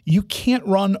last. You can't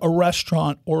run a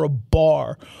restaurant or a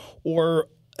bar or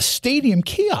a stadium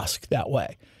kiosk that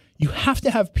way. You have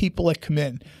to have people that come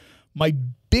in. My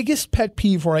biggest pet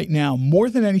peeve right now, more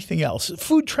than anything else,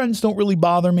 food trends don't really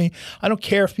bother me. I don't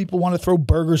care if people want to throw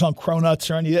burgers on cronuts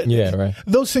or any of that. Yeah, right.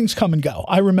 Those things come and go.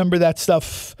 I remember that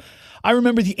stuff. I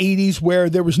remember the 80s where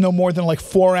there was no more than like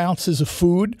 4 ounces of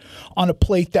food on a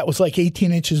plate that was like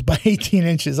 18 inches by 18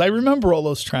 inches. I remember all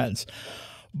those trends.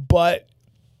 But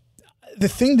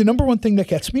the number one thing that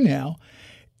gets me now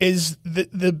is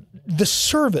the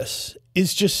service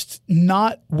is just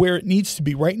not where it needs to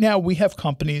be. Right now, we have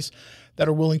companies that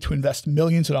are willing to invest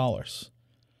millions of dollars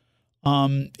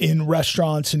in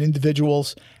restaurants and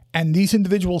individuals, and these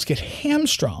individuals get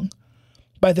hamstrung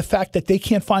by the fact that they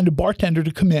can't find a bartender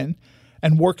to come in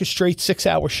and work a straight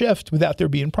 6-hour shift without there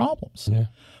being problems. Yeah.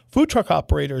 Food truck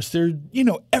operators,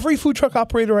 every food truck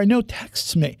operator I know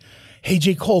texts me, hey,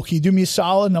 J. Cole, can you do me a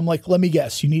solid? And I'm like, let me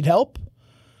guess, you need help?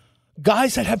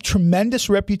 Guys that have tremendous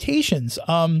reputations.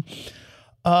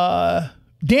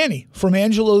 Danny from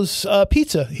Angelo's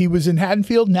Pizza. He was in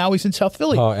Haddonfield. Now he's in South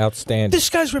Philly. Oh, outstanding.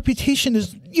 This guy's reputation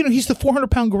is, he's the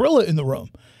 400-pound gorilla in the room.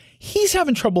 He's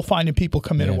having trouble finding people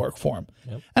come in and work for him.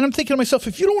 Yep. And I'm thinking to myself,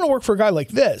 if you don't want to work for a guy like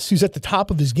this, who's at the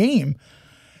top of his game,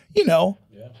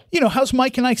 how's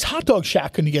Mike and Ike's Hot Dog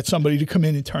Shack going to get somebody to come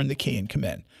in and turn the key and come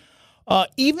in?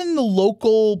 Even the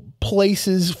local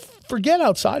places, forget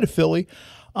outside of Philly,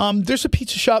 there's a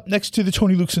pizza shop next to the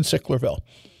Tony Luke's in Sicklerville.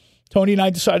 Tony and I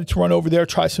decided to run over there,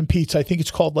 try some pizza. I think it's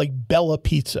called like Bella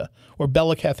Pizza or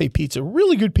Bella Cafe Pizza.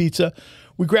 Really good pizza.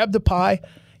 We grabbed the pie.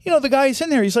 The guy's in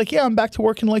there. He's like, yeah, I'm back to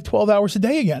working like 12 hours a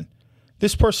day again.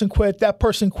 This person quit. That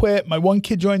person quit. My one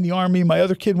kid joined the Army. My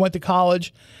other kid went to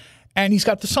college. And he's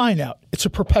got the sign out. It's a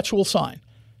perpetual sign.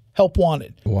 Help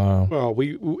wanted. Wow. Well,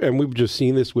 we've just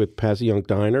seen this with Passy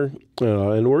Diner,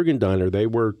 an Oregon diner. They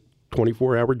were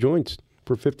 24-hour joints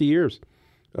for 50 years.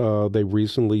 They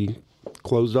recently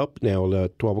closed up now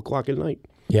at 12 o'clock at night.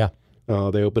 Yeah.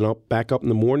 They open up back up in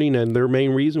the morning, and their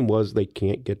main reason was they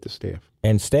can't get the staff.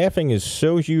 And staffing is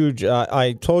so huge.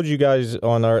 I told you guys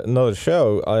on another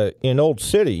show, in Old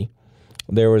City,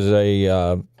 there was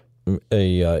a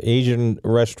Asian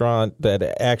restaurant that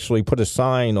actually put a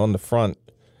sign on the front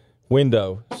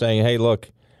window saying, hey, look,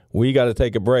 we got to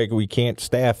take a break. We can't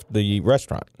staff the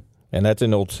restaurant. And that's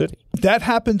in Old City. That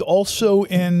happened also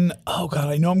in, oh, God,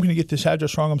 I know I'm going to get this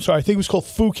address wrong. I'm sorry. I think it was called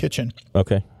Foo Kitchen.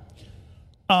 Okay.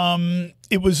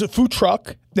 It was a food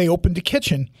truck. They opened a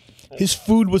kitchen. His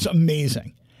food was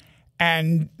amazing.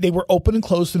 And they were open and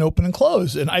closed and open and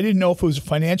closed. And I didn't know if it was a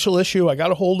financial issue. I got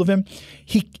a hold of him.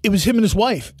 It was him and his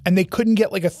wife. And they couldn't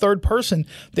get like a third person.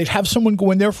 They'd have someone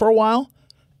go in there for a while,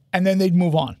 and then they'd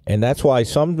move on. And that's why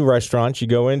some restaurants you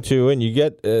go into and you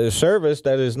get a service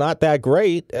that is not that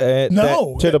great.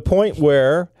 To the point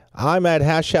where I'm at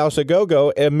Hash House A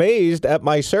Go-Go amazed at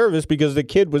my service because the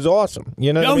kid was awesome.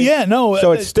 You know what I mean? Yeah, no.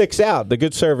 So it sticks out. The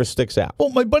good service sticks out. Well,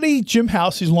 my buddy Jim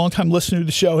House, he's a longtime listener to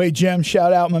the show. Hey, Jim,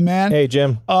 shout out, my man. Hey,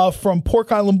 Jim. From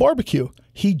Pork Island Barbecue.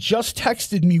 He just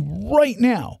texted me right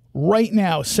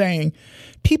now, saying,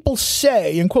 people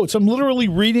say, in quotes, I'm literally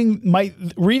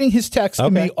reading his text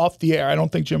to me off the air. I don't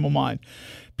think Jim will mind.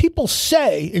 People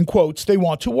say, in quotes, they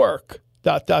want to work, ...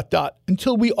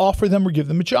 until we offer them or give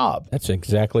them a job. That's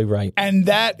exactly right. And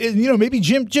that is, maybe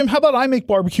Jim, how about I make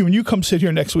barbecue and you come sit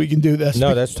here next week and do this?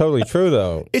 No, that's totally true,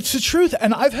 though. It's the truth.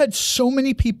 And I've had so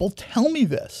many people tell me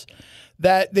this,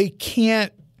 that they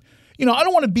can't, I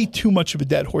don't want to beat too much of a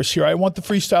dead horse here. I want the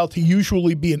freestyle to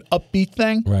usually be an upbeat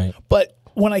thing. Right. But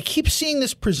when I keep seeing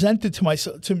this presented to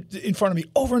myself, in front of me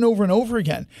over and over and over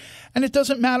again, and it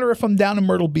doesn't matter if I'm down in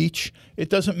Myrtle Beach, it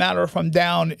doesn't matter if I'm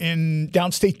down in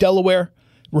downstate Delaware,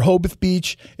 Rehoboth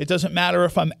Beach, it doesn't matter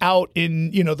if I'm out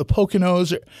in the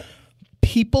Poconos.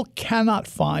 People cannot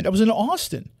find. I was in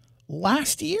Austin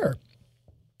last year.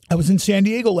 I was in San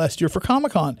Diego last year for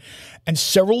Comic-Con, and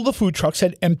several of the food trucks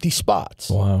had empty spots.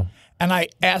 Wow. And I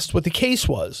asked what the case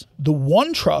was. The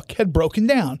one truck had broken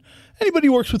down. Anybody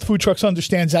who works with food trucks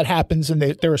understands that happens, and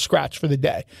they're a scratch for the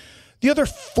day. The other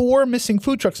 4 missing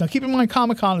food trucks. Now, keep in mind,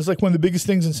 Comic-Con is like one of the biggest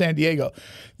things in San Diego.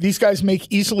 These guys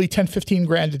make easily 10, 15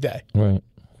 grand a day. Right.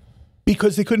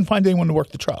 Because they couldn't find anyone to work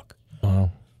the truck.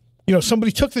 Wow.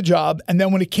 Somebody took the job, and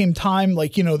then when it came time,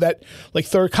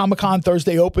 third Comic-Con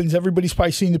Thursday opens, everybody's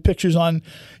probably seen the pictures on,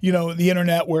 the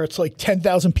internet where it's like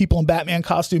 10,000 people in Batman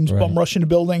costumes bum rushing the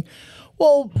building.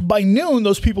 Well, by noon,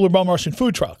 those people are bum rushing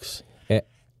food trucks.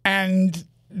 And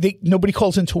nobody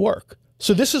calls in to work.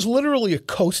 So this is literally a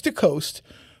coast-to-coast,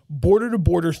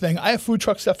 border-to-border thing. I have food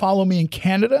trucks that follow me in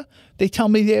Canada. They tell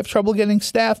me they have trouble getting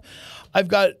staff. I've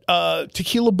got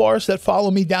tequila bars that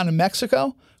follow me down in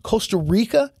Mexico, Costa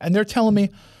Rica, and they're telling me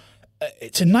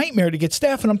it's a nightmare to get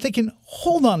staff. And I'm thinking,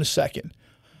 hold on a second.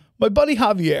 My buddy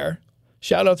Javier,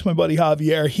 shout out to my buddy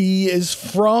Javier. He is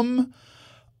from,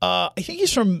 I'm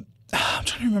trying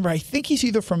to remember. I think he's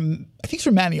from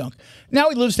Manayunk. Now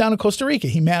he lives down in Costa Rica.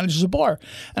 He manages a bar.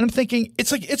 And I'm thinking,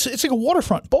 it's like a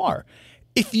waterfront bar.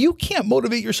 If you can't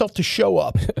motivate yourself to show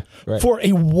up right. for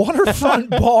a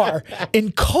waterfront bar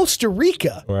in Costa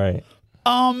Rica, right?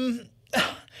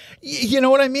 You know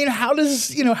what I mean? How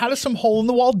does some hole in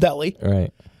the wall deli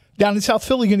right down in South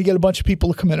Philly going to get a bunch of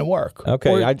people to come in and work? Okay,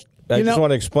 or, I just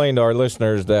want to explain to our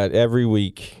listeners that every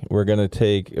week we're going to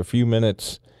take a few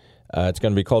minutes. It's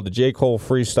going to be called the J. Cole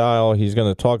Freestyle. He's going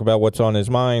to talk about what's on his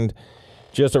mind.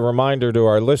 Just a reminder to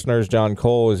our listeners, John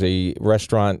Cole is a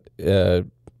restaurant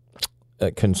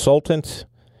consultant.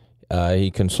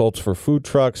 He consults for food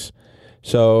trucks.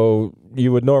 So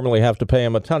you would normally have to pay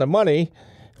him a ton of money.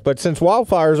 But since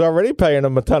Wildfire's already paying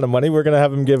him a ton of money, we're going to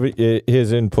have him give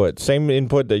his input. Same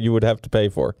input that you would have to pay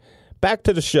for. Back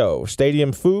to the show.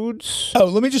 Stadium Foods. Oh,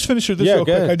 let me just finish with this real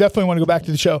quick. Ahead. I definitely want to go back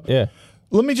to the show. Yeah.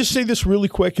 Let me just say this really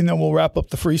quick, and then we'll wrap up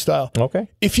the freestyle. Okay.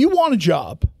 If you want a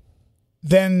job,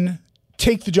 then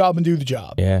take the job and do the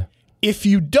job. Yeah. If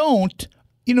you don't,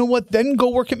 you know what? Then go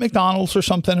work at McDonald's or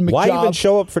something. And Why even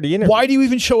show up for the interview? Why do you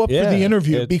even show up for the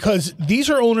interview? Because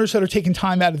these are owners that are taking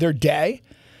time out of their day.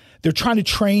 They're trying to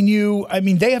train you. I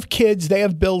mean, they have kids, they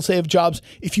have bills, they have jobs.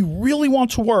 If you really want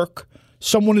to work,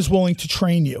 someone is willing to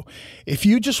train you. If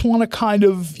you just want to kind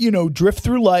of, drift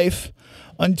through life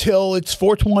until it's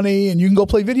 4:20 and you can go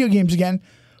play video games again,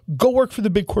 go work for the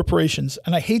big corporations.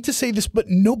 And I hate to say this, but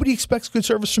nobody expects good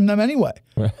service from them anyway.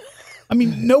 I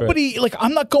mean, nobody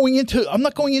I'm not going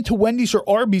into Wendy's or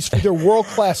Arby's for their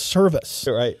world-class service.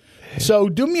 Right. So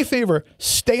do me a favor,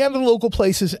 stay out of the local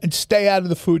places and stay out of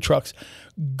the food trucks.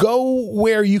 Go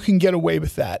where you can get away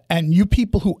with that. And you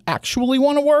people who actually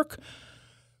want to work,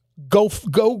 go.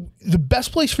 The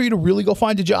best place for you to really go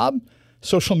find a job,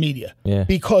 social media. Yeah.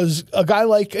 Because a guy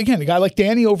like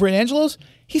Danny over at Angelo's,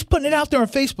 he's putting it out there on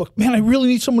Facebook. Man, I really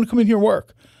need someone to come in here and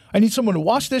work. I need someone to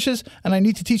wash dishes, and I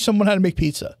need to teach someone how to make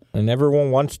pizza. And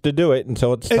everyone wants to do it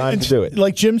until it's time to do it.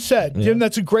 Like Jim said. Jim,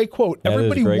 that's a great quote. That is a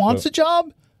Everybody great wants quote. a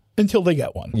job until they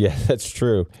get one. Yeah, that's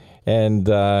true. And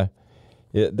that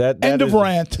End of is-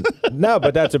 rant. No,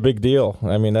 but that's a big deal.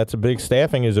 I mean,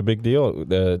 staffing is a big deal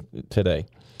today.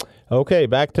 Okay,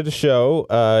 back to the show.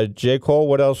 J. Cole,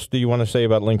 what else do you want to say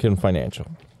about Lincoln Financial?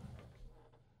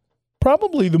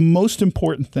 Probably the most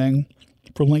important thing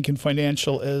for Lincoln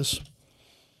Financial is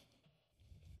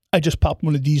I just popped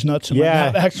one of these nuts in my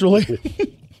Yeah. mouth, actually.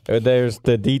 There's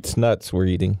the Dietz nuts we're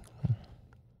eating.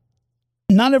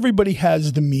 Not everybody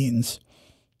has the means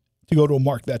to go to a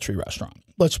Mark Vetri restaurant.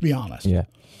 Let's be honest. Yeah.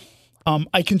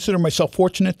 I consider myself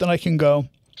fortunate that I can go.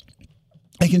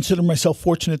 I consider myself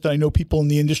fortunate that I know people in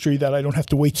the industry that I don't have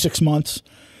to wait 6 months.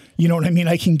 You know what I mean?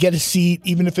 I can get a seat,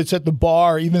 even if it's at the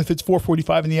bar, even if it's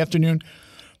 4:45 in the afternoon.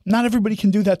 Not everybody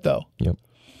can do that, though. Yep.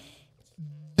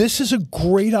 This is a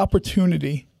great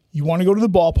opportunity. You want to go to the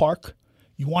ballpark.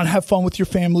 You want to have fun with your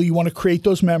family. You want to create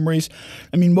those memories.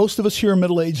 I mean, most of us here are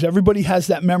middle-aged. Everybody has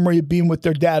that memory of being with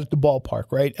their dad at the ballpark,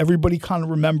 right? Everybody kind of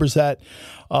remembers that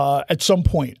at some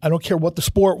point. I don't care what the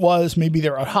sport was. Maybe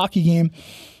they're at a hockey game.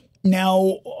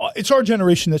 Now, it's our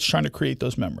generation that's trying to create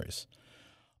those memories.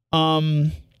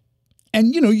 And,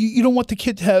 you don't want the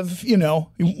kid to have, you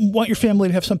want your family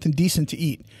to have something decent to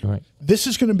eat. Right. This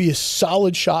is going to be a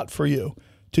solid shot for you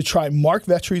to try Mark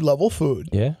Vetri level food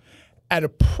Yeah. at a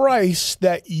price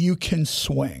that you can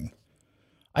swing.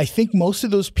 I think most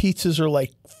of those pizzas are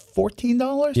like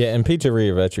 $14. Yeah, and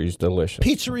Pizzeria Vetri is delicious.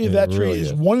 Pizzeria It's Vetri really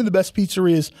is good. one of the best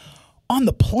pizzerias on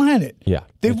the planet. Yeah,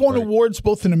 They've it's won great. awards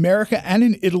both in America and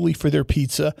in Italy for their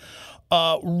pizza.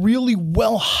 Really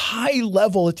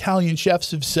high-level Italian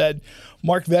chefs have said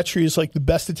Mark Vetri is like the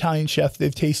best Italian chef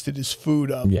they've tasted his food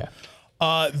of. Yeah.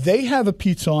 They have a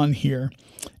pizza on here,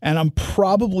 and I'm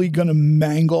probably going to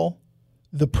mangle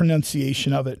the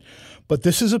pronunciation of it. But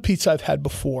this is a pizza I've had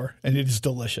before, and it is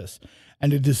delicious.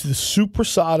 And it is the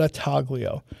Supersada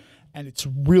Taglio. And it's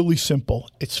really simple.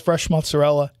 It's fresh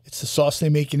mozzarella. It's the sauce they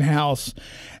make in-house.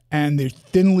 And they're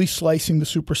thinly slicing the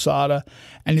Supersada.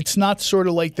 And it's not sort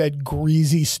of like that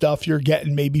greasy stuff you're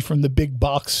getting maybe from the big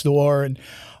box store. And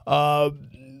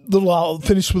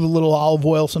finished with a little olive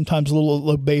oil, sometimes a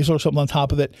little basil or something on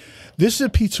top of it. This is a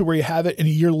pizza where you have it, and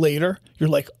a year later, you're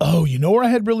like, oh, you know where I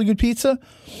had really good pizza?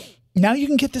 Now you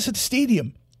can get this at the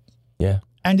stadium. Yeah.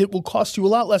 And it will cost you a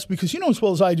lot less because you know as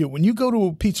well as I do, when you go to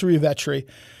a Pizzeria Vetri,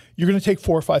 you're going to take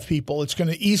 4 or 5 people. It's going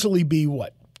to easily be, 4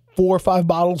 or 5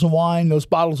 bottles of wine. Those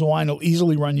bottles of wine will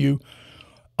easily run you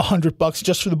 $100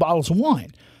 just for the bottles of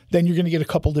wine. Then you're going to get a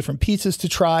couple different pizzas to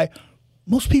try.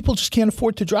 Most people just can't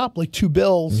afford to drop like 2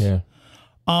 bills. Yeah.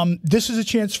 This is a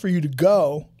chance for you to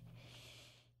go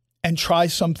and try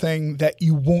something that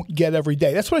you won't get every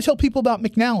day. That's what I tell people about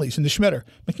McNally's and the Schmitter.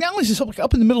 McNally's is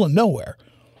up in the middle of nowhere.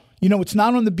 It's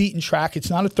not on the beaten track. It's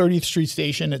not at 30th Street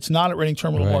Station. It's not at Reading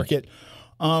Terminal Right. Market.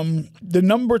 The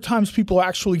number of times people are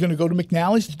actually going to go to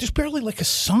McNally's, there's barely like a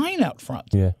sign out front.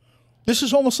 Yeah. This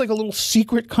is almost like a little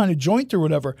secret kind of joint or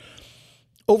whatever.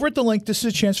 Over at the link, this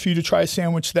is a chance for you to try a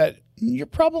sandwich that you're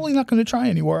probably not going to try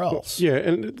anywhere else. Yeah,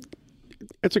 and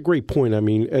it's a great point. I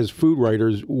mean, as food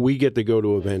writers, we get to go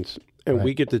to events and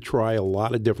we get to try a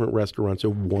lot of different restaurants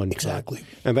at one time. Exactly.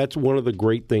 And that's one of the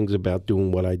great things about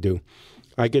doing what I do.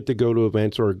 I get to go to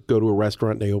events or go to a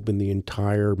restaurant and they open the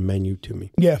entire menu to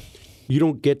me. Yeah. You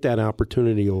don't get that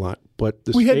opportunity a lot. But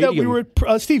the We had stadium, that. We were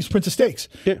at Steve's Prince of Steaks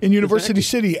Yeah, in University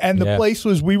exactly. City, and the Yeah. place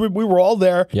was we were all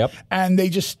there. Yep. And they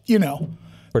just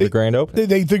For the grand opening.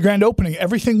 the grand opening,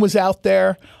 everything was out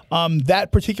there.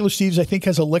 That particular Steve's, I think,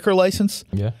 has a liquor license.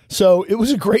 Yeah. So it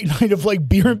was a great night of like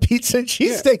beer and pizza and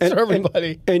cheesesteaks for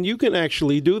everybody. And you can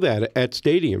actually do that at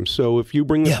stadiums. So if you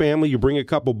bring the Yeah. family, you bring a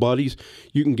couple buddies,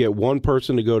 you can get one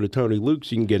person to go to Tony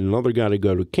Luke's, you can get another guy to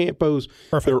go to Campo's.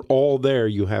 Perfect. They're all there.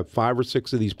 You have 5 or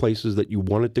 6 of these places that you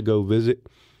wanted to go visit.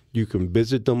 You can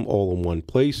visit them all in one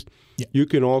place. Yeah. You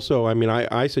can also,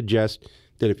 I suggest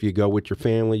that if you go with your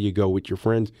family, you go with your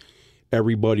friends,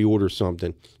 everybody orders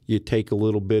something. You take a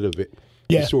little bit of it.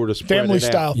 Yeah. You sort of spread family it out.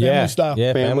 style. Yeah. Family style.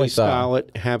 Yeah. Family style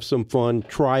it, have some fun,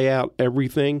 try out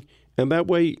everything, and that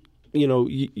way,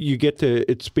 you get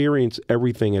to experience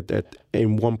everything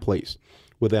in one place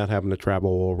without having to travel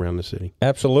all around the city.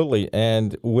 Absolutely.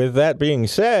 And with that being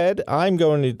said, I'm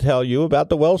going to tell you about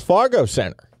the Wells Fargo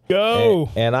Center. Go.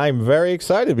 And I'm very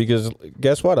excited because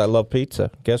guess what? I love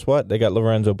pizza. Guess what? They got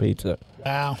Lorenzo Pizza.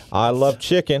 Wow. I love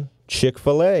chicken.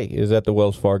 Chick-fil-A is at the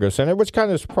Wells Fargo Center, which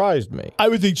kind of surprised me. I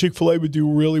would think Chick-fil-A would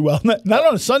do really well. Not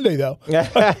on a Sunday, though.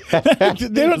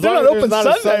 they're not open Not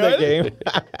a Sunday, right? game.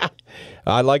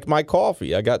 I like my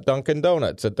coffee. I got Dunkin'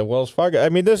 Donuts at the Wells Fargo. I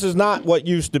mean, this is not what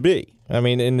used to be. I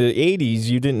mean, in the 80s,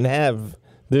 you didn't have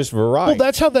this variety. Well,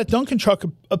 that's how that Dunkin' truck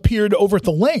appeared over at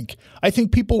the Link. I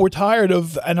think people were tired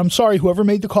of, and I'm sorry, whoever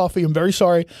made the coffee, I'm very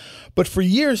sorry, but for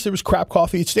years there was crap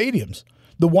coffee at stadiums.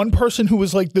 The one person who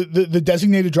was like the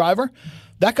designated driver,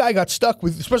 that guy got stuck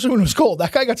with, especially when it was cold,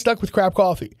 that guy got stuck with crap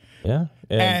coffee. Yeah.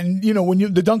 And you know, when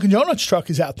the Dunkin' Donuts truck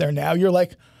is out there now, you're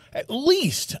like, at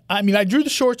least, I mean, I drew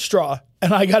the short straw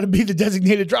and I got to be the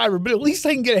designated driver, but at least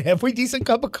I can get a halfway decent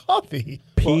cup of coffee.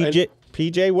 PJ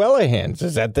Wellahans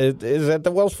is at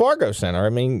the Wells Fargo Center. I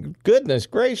mean, goodness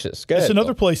gracious. Go It's ahead,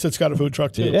 another Bill. place that's got a food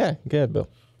truck too. Yeah, go ahead, Bill.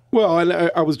 Well, and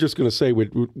I was just going to say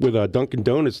with Dunkin'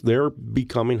 Donuts, they're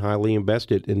becoming highly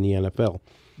invested in the NFL.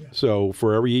 So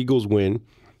for every Eagles win,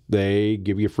 they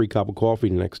give you a free cup of coffee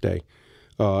the next day,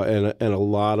 and a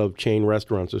lot of chain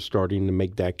restaurants are starting to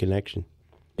make that connection.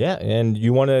 Yeah, and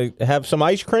you want to have some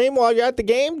ice cream while you're at the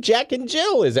game? Jack and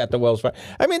Jill is at the Wells Fargo.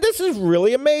 I mean, this is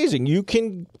really amazing. You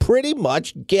can pretty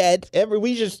much get we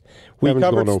Haven't covered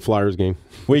gone to a Flyers game.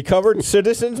 we covered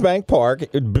Citizens Bank Park.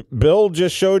 Bill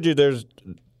just showed you there's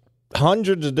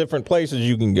hundreds of different places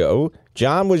you can go.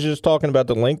 John was just talking about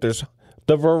the Link.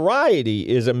 The variety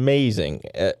is amazing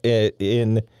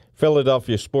in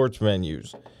Philadelphia sports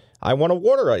venues. I want a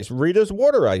water ice. Rita's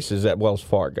Water Ice is at Wells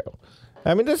Fargo.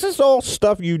 I mean, this is all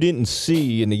stuff you didn't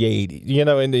see in the 80s,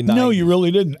 in the 90s. No, you really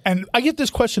didn't. And I get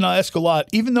this question I ask a lot.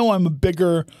 Even though I'm a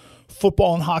bigger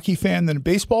football and hockey fan than a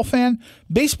baseball fan,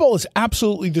 baseball is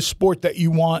absolutely the sport that you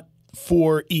want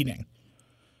for eating.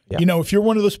 Yeah. You know, if you're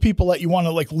one of those people that you want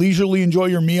to like leisurely enjoy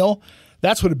your meal,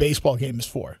 that's what a baseball game is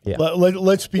for. Yeah.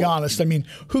 Let's be honest. I mean,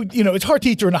 it's hard to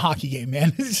eat during a hockey game,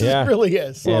 man. It just really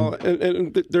is. Well,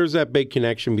 and there's that big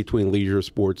connection between leisure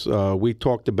sports. We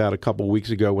talked about a couple of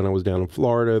weeks ago when I was down in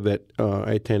Florida that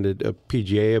I attended a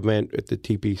PGA event at the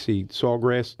TPC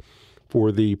Sawgrass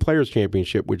for the Players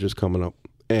Championship, which is coming up.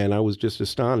 And I was just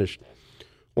astonished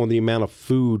on the amount of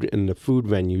food and the food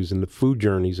venues and the food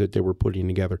journeys that they were putting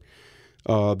together.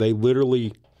 They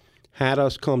literally had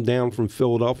us come down from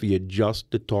Philadelphia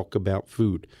just to talk about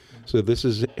food. So this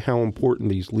is how important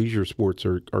these leisure sports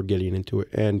are getting into it.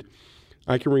 And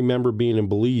I can remember being in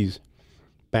Belize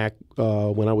back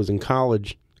when I was in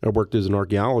college. I worked as an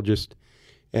archaeologist,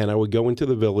 and I would go into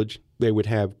the village. They would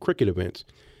have cricket events.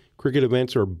 Cricket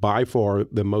events are by far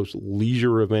the most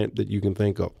leisure event that you can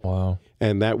think of. Wow.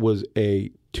 And that was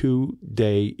a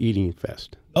 2-day eating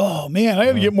fest. Oh, man, I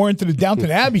got to get more into the Downton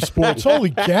Abbey sports.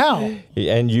 Holy cow.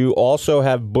 And you also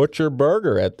have Butcher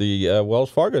Burger at the Wells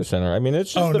Fargo Center. I mean,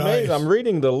 it's just amazing. Nice. I'm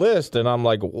reading the list, and I'm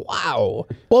like, wow.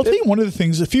 Well, I'll tell you one of the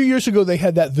things. A few years ago, they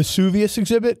had that Vesuvius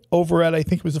exhibit over at, I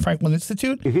think it was the Franklin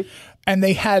Institute, and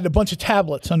they had a bunch of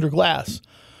tablets under glass.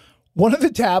 One of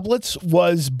the tablets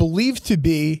was believed to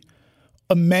be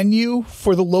a menu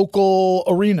for the local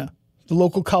arena, the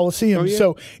local Coliseum.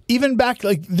 So even back,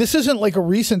 like, this isn't like a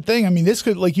recent thing. I mean, this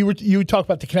could, like, you talk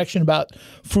about the connection about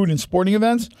food and sporting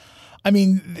events. I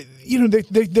mean,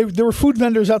 there were food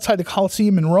vendors outside the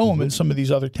Coliseum in Rome and some of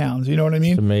these other towns. You know what I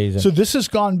mean? It's amazing. So this has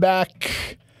gone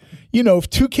back. If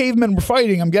two cavemen were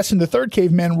fighting, I'm guessing the third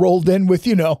caveman rolled in with,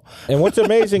 And what's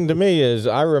amazing to me is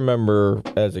I remember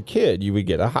as a kid, you would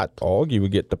get a hot dog, you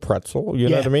would get the pretzel. You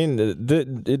know what I mean?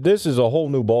 This is a whole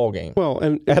new ball game. Well,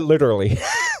 and literally.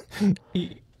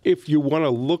 if you want to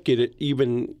look at it,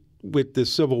 even with the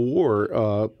Civil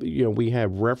War, we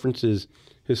have references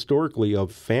historically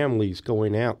of families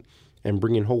going out and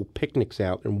bringing whole picnics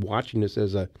out and watching this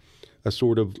as a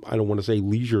sort of, I don't want to say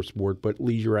leisure sport, but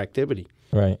leisure activity.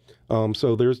 Right.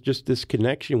 So there's just this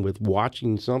connection with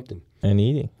watching something And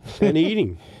eating. and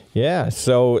eating. Yeah,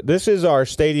 so this is our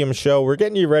stadium show. We're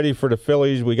getting you ready for the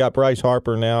Phillies. We got Bryce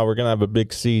Harper now. We're going to have a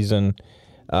big season.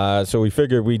 So we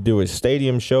figured we'd do a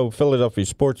stadium show, Philadelphia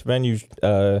sports venue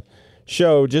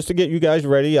show, just to get you guys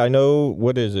ready. I know,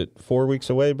 what is it, 4 weeks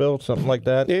away, Bill? Something like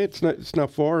that? Yeah, it's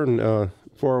not far and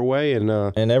far away. And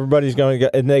everybody's going to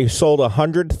get, and they sold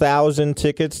 100,000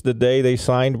 tickets the day they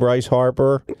signed Bryce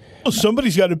Harper. Well,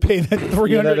 somebody's got to pay that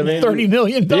 $330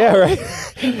 million. Yeah, right.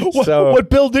 What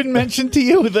Bill didn't mention to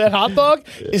you, that hot dog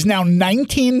is now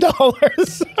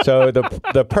 $19. So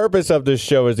the purpose of this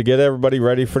show is to get everybody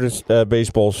ready for this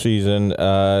baseball season.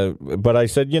 But I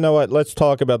said, you know what? Let's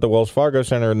talk about the Wells Fargo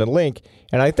Center and the Link.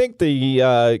 And I think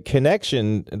the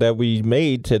connection that we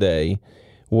made today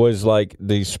was like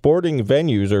the sporting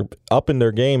venues are up in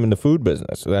their game in the food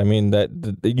business. I mean,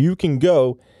 that you can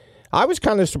go. I was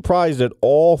kind of surprised that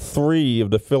all three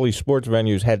of the Philly sports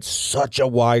venues had such a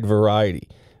wide variety.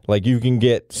 Like, you can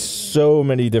get so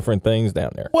many different things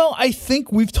down there. Well, I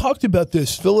think we've talked about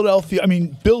this. Philadelphia, I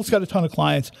mean, Bill's got a ton of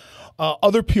clients.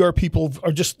 Other PR people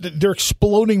are they're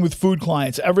exploding with food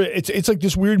clients. It's like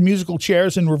this weird musical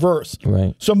chairs in reverse.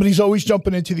 Right. Somebody's always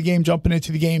jumping into the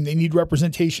game. They need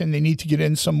representation. They need to get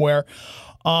in somewhere.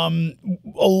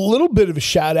 A little bit of a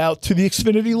shout out to the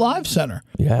Xfinity Live Center.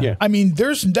 Yeah. I mean,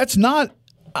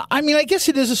 I guess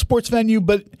it is a sports venue,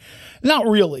 but not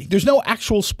really. There's no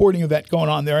actual sporting event going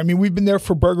on there. I mean, we've been there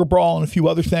for Burger Brawl and a few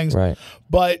other things. Right.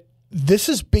 But this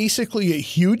is basically a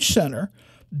huge center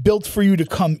built for you to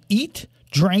come eat,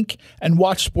 drink, and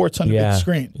watch sports on a big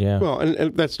screen. Yeah. Well,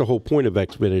 and that's the whole point of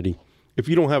Xfinity. If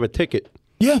you don't have a ticket,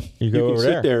 Yeah. You go you can over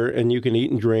sit there and you can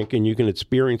eat and drink and you can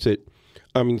experience it.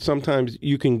 I mean, sometimes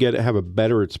you can have a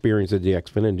better experience at the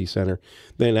Xfinity Center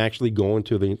than actually going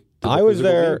to the. I was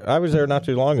there not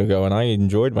too long ago, and I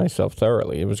enjoyed myself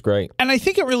thoroughly. It was great. And I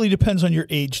think it really depends on your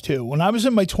age, too. When I was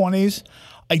in my 20s,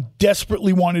 I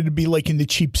desperately wanted to be like in the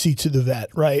cheap seats of the vet,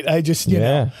 right? I just, you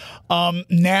know.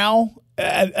 Now,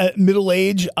 at middle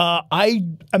age, I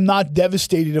am not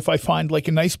devastated if I find like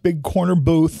a nice big corner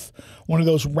booth, one of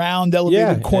those round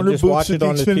elevated corner just booths watch at it the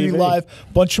on the Xfinity TV. Live.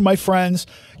 Bunch of my friends,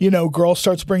 girl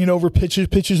starts bringing over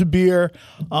pitchers of beer.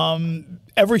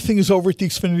 Everything is over at the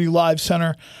Xfinity Live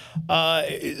Center.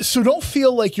 So don't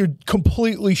feel like you're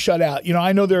completely shut out.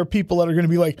 I know there are people that are going to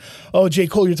be like, oh, J.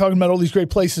 Cole, you're talking about all these great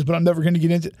places, but I'm never going to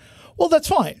get into. Well, that's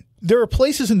fine. There are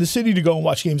places in the city to go and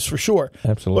watch games for sure.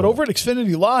 Absolutely. But over at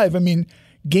Xfinity Live, I mean,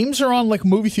 games are on like a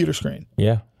movie theater screen.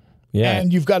 Yeah. Yeah.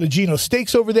 And you've got a Geno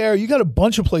Steaks over there. You got a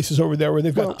bunch of places over there where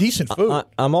they've got decent food.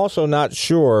 I'm also not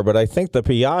sure, but I think the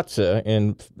Piazza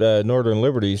in Northern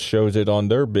Liberties shows it on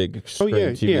their big screen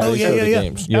TV. yeah. They show the yeah.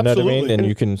 games. You know what I mean? Absolutely. And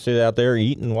you can sit out there,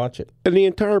 eat, and watch it. And the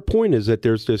entire point is that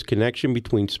there's this connection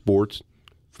between sports,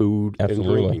 food,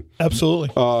 Absolutely. and drinking.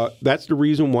 Absolutely. That's the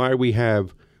reason why we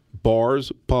have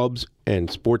bars, pubs, and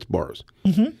sports bars.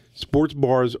 Mm-hmm. Sports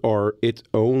bars are its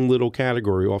own little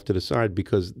category off to the side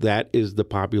because that is the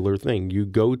popular thing. You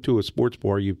go to a sports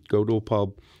bar, you go to a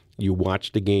pub, you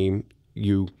watch the game,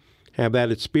 you have that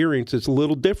experience. It's a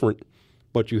little different,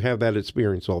 but you have that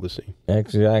experience all the same.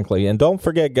 Exactly. And don't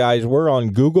forget, guys, we're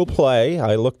on Google Play.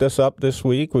 I looked us up this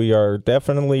week. We are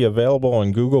definitely available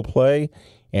on Google Play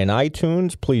and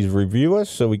iTunes. Please review us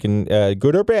so we can,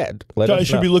 good or bad, let So us I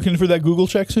should know. be looking for that Google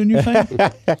check soon, you think?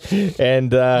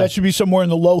 And That should be somewhere in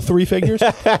the low three figures.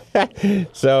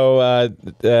 so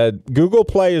Google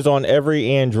Play is on every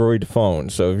Android phone.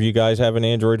 So if you guys have an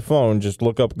Android phone, just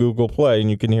look up Google Play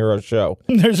and you can hear our show.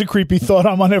 There's a creepy thought.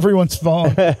 I'm on everyone's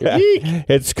phone.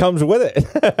 It comes with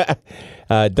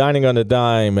it. Dining on a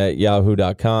Dime at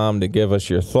yahoo.com to give us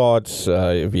your thoughts.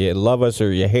 If you love us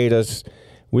or you hate us,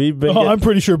 we've been. I'm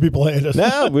pretty sure people hate us.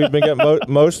 No, we've been getting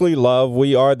mostly love.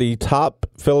 We are the top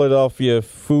Philadelphia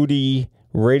foodie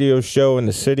radio show in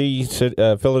the city.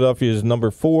 Philadelphia is number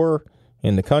 4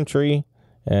 in the country,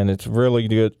 and it's really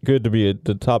good to be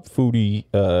the top foodie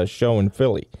show in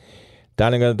Philly.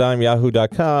 Dining on a Dime,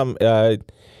 yahoo.com. I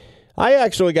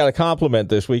actually got a compliment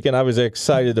this week, and I was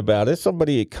excited about it.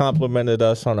 Somebody complimented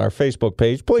us on our Facebook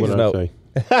page. Please What'd I note. say?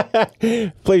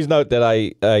 Please note that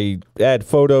I add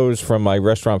photos from my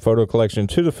restaurant photo collection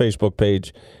to the Facebook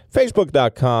page,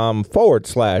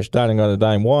 facebook.com/Dining on a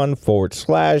Dime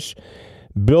 1/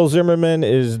 Bill Zimmerman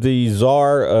is the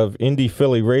czar of Indie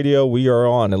Philly Radio. We are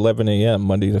on 11 a.m.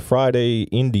 Monday to Friday,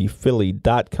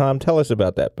 indiephilly.com. Tell us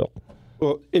about that, Bill.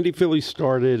 Well, Indie Philly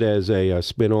started as a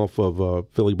spin-off of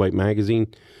Philly Bite magazine,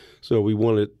 so we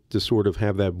wanted to sort of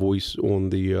have that voice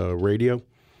on the radio.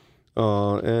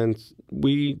 And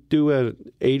we do a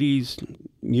 80s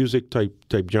music type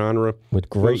genre With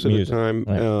great most of music. the time,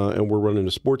 Right. and we're running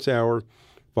a sports hour,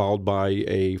 followed by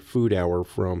a food hour.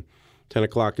 From 10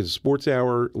 o'clock is a sports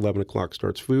hour, 11 o'clock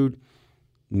starts food,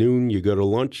 noon you go to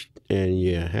lunch, and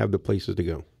you have the places to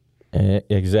go.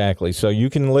 Exactly. So you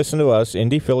can listen to us,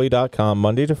 indiephilly.com,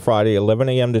 Monday to Friday, 11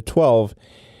 a.m. to 12.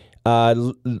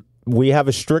 We have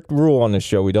a strict rule on this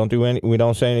show. We don't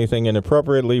say anything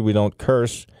inappropriately. We don't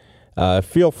curse.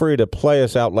 Feel free to play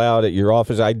us out loud at your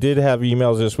office. I did have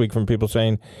emails this week from people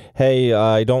saying, "Hey,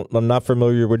 I'm not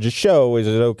familiar with your show. Is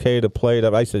it okay to play it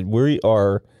up?" I said, "We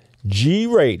are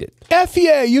G-rated. F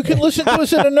yeah, you can listen to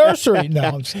us in a nursery. No,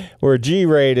 I'm just, We're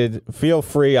G-rated. Feel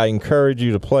free. I encourage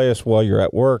you to play us while you're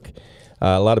at work.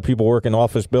 A lot of people work in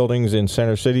office buildings in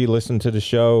Center City listen to the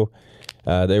show.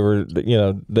 They were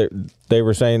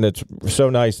saying that it's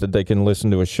so nice that they can listen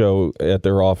to a show at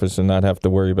their office and not have to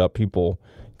worry about people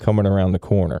coming around the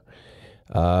corner.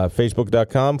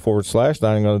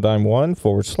 Facebook.com/Dining on a Dime 1 /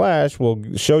 we'll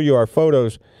show you our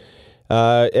photos.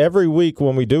 Every week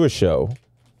when we do a show,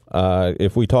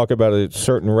 if we talk about a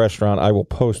certain restaurant, I will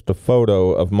post a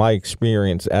photo of my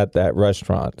experience at that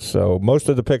restaurant. So most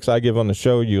of the pics I give on the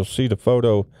show, you'll see the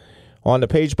photo on the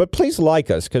page. But please like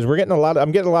us, because I'm getting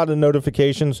a lot of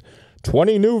notifications.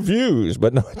 20 new views,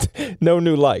 but no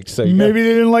new likes. So Maybe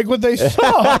they didn't like what they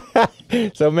saw.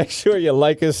 so make sure you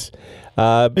like us.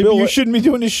 Maybe Bill, you shouldn't be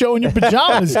doing this show in your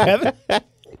pajamas, Kevin.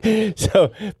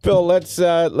 So, Bill,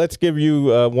 let's give you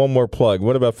one more plug.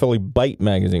 What about Philly Bite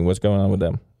Magazine? What's going on with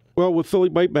them? Well, with Philly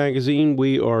Bite Magazine,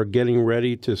 we are getting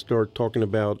ready to start talking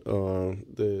about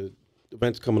the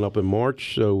events coming up in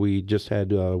March. So we just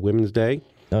had Women's Day.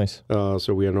 Nice.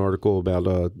 So we had an article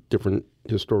about different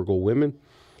historical women.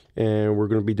 And we're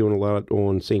going to be doing a lot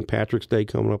on St. Patrick's Day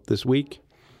coming up this week.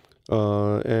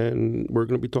 And we're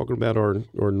going to be talking about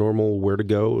our normal where to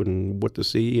go and what to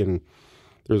see. And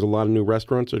there's a lot of new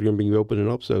restaurants that are going to be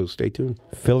opening up, so stay tuned.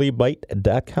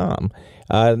 PhillyBite.com.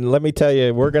 Let me tell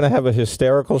you, we're going to have a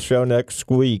hysterical show next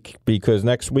week, because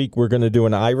next week we're going to do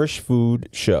an Irish food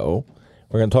show.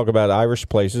 We're going to talk about Irish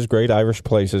places, great Irish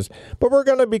places. But we're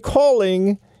going to be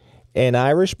calling an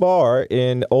Irish bar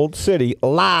in Old City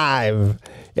live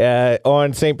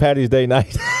on St. Patty's Day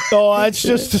night. Oh, that's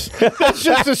just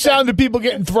the sound of people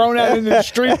getting thrown out into the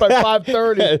street by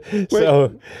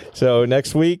 5:30. So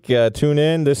next week, tune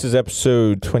in. This is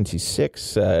episode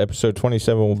 26. Episode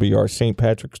 27 will be our St.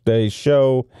 Patrick's Day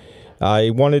show.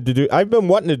 I've been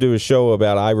wanting to do a show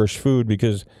about Irish food,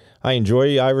 because I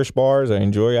enjoy Irish bars. I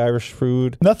enjoy Irish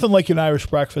food. Nothing like an Irish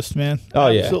breakfast, man. Oh,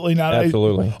 yeah. Absolutely not.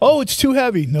 Absolutely. It's too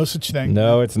heavy. No such thing.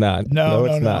 No, it's not. No,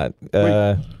 it's no.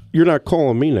 not. You're not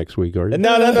calling me next week, are you?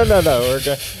 No.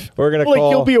 We're gonna Like,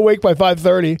 call. you'll be awake by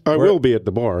 5:30. I will be at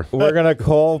the bar. We're gonna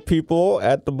call people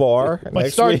at the bar. My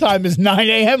next start week. time is 9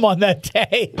 a.m. on that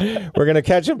day. We're gonna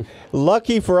catch them.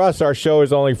 Lucky for us, our show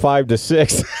is only 5 to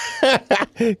 6,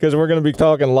 because we're gonna be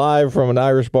talking live from an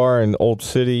Irish bar in Old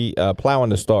City, plowing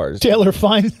the stars. Taylor,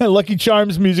 find Lucky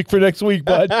Charms music for next week,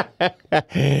 bud.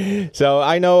 So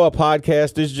I know a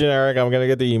podcast is generic. I'm going to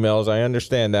get the emails. I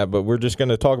understand that, but we're just going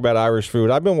to talk about Irish food.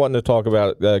 I've been wanting to talk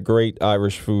about great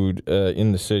Irish food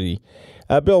in the city.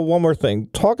 Bill, one more thing.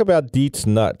 Talk about Dietz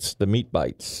Nuts, the meat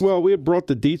bites. Well, we had brought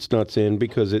the Dietz Nuts in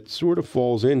because it sort of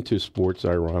falls into sports,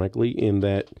 ironically, in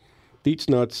that Dietz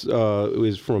Nuts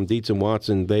is from Dietz and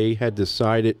Watson. They had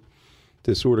decided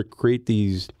to sort of create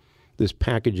this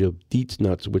package of Dietz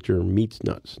Nuts, which are meats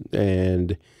nuts,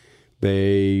 and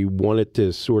they wanted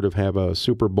to sort of have a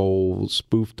Super Bowl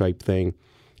spoof type thing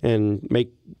and make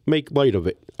light of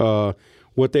it.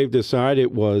 What they've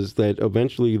decided was that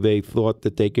eventually they thought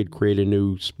that they could create a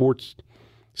new sports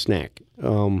snack.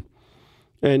 And,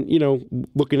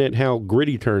 looking at how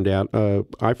Gritty turned out,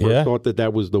 I first thought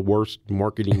that was the worst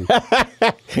marketing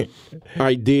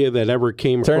idea that ever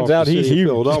came Turns across out the he's city of huge.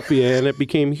 Philadelphia, and it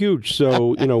became huge.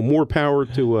 So, more power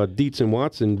to Dietz and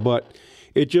Watson. But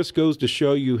it just goes to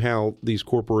show you how these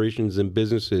corporations and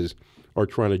businesses are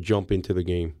trying to jump into the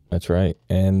game. That's right.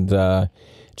 And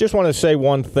just want to say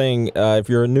one thing. If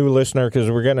you're a new listener,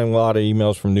 because we're getting a lot of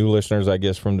emails from new listeners, I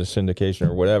guess, from the syndication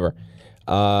or whatever.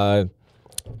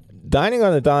 Dining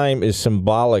on a Dime is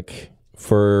symbolic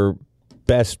for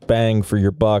best bang for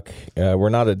your buck. We're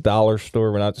not a dollar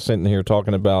store. We're not sitting here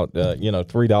talking about,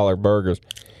 $3 burgers.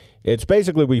 It's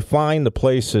basically we find the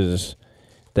places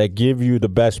that give you the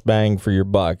best bang for your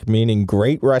buck, meaning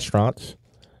great restaurants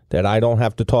that I don't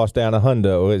have to toss down a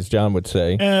hundo, as John would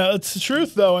say. It's the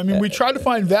truth, though. I mean, we try to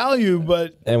find value,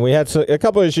 but... And we had a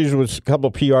couple of issues with a couple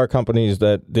of PR companies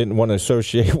that didn't want to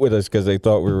associate with us because they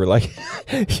thought we were like,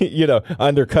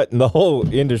 undercutting the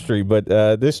whole industry. But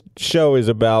this show is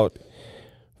about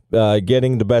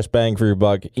getting the best bang for your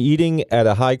buck, eating at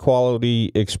a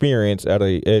high-quality experience at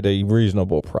a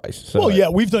reasonable price. So,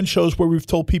 we've done shows where we've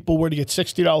told people where to get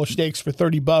 $60 steaks for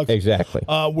 $30. Exactly.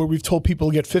 Where we've told people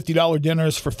to get $50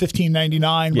 dinners for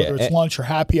 $15.99, whether it's lunch or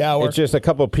happy hour. It's just a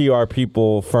couple of PR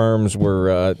firms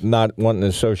were not wanting to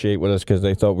associate with us because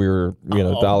they thought we were,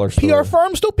 dollar store. PR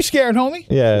firms, don't be scared, homie.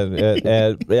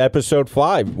 Yeah, episode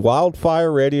 5,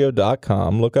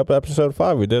 wildfireradio.com. Look up episode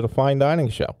 5. We did a fine dining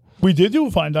show. We did do a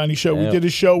fine dining show. Yeah. We did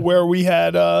a show where we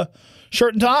had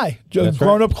shirt and tie,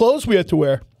 grown-up clothes we had to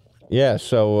wear. Yeah,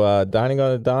 so dining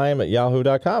on a dime at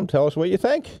yahoo.com. Tell us what you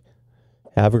think.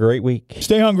 Have a great week.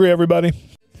 Stay hungry, everybody.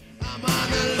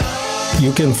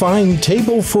 You can find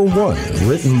Table for One,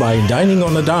 written by Dining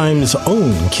on a Dime's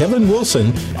own Kevin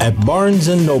Wilson, at Barnes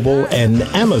 & Noble and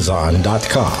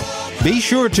Amazon.com. Be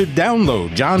sure to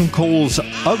download John Cole's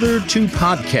other 2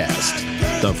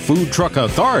 podcasts, the Food Truck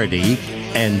Authority,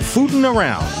 and Foodin'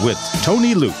 Around with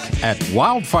Tony Luke at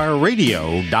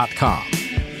wildfireradio.com.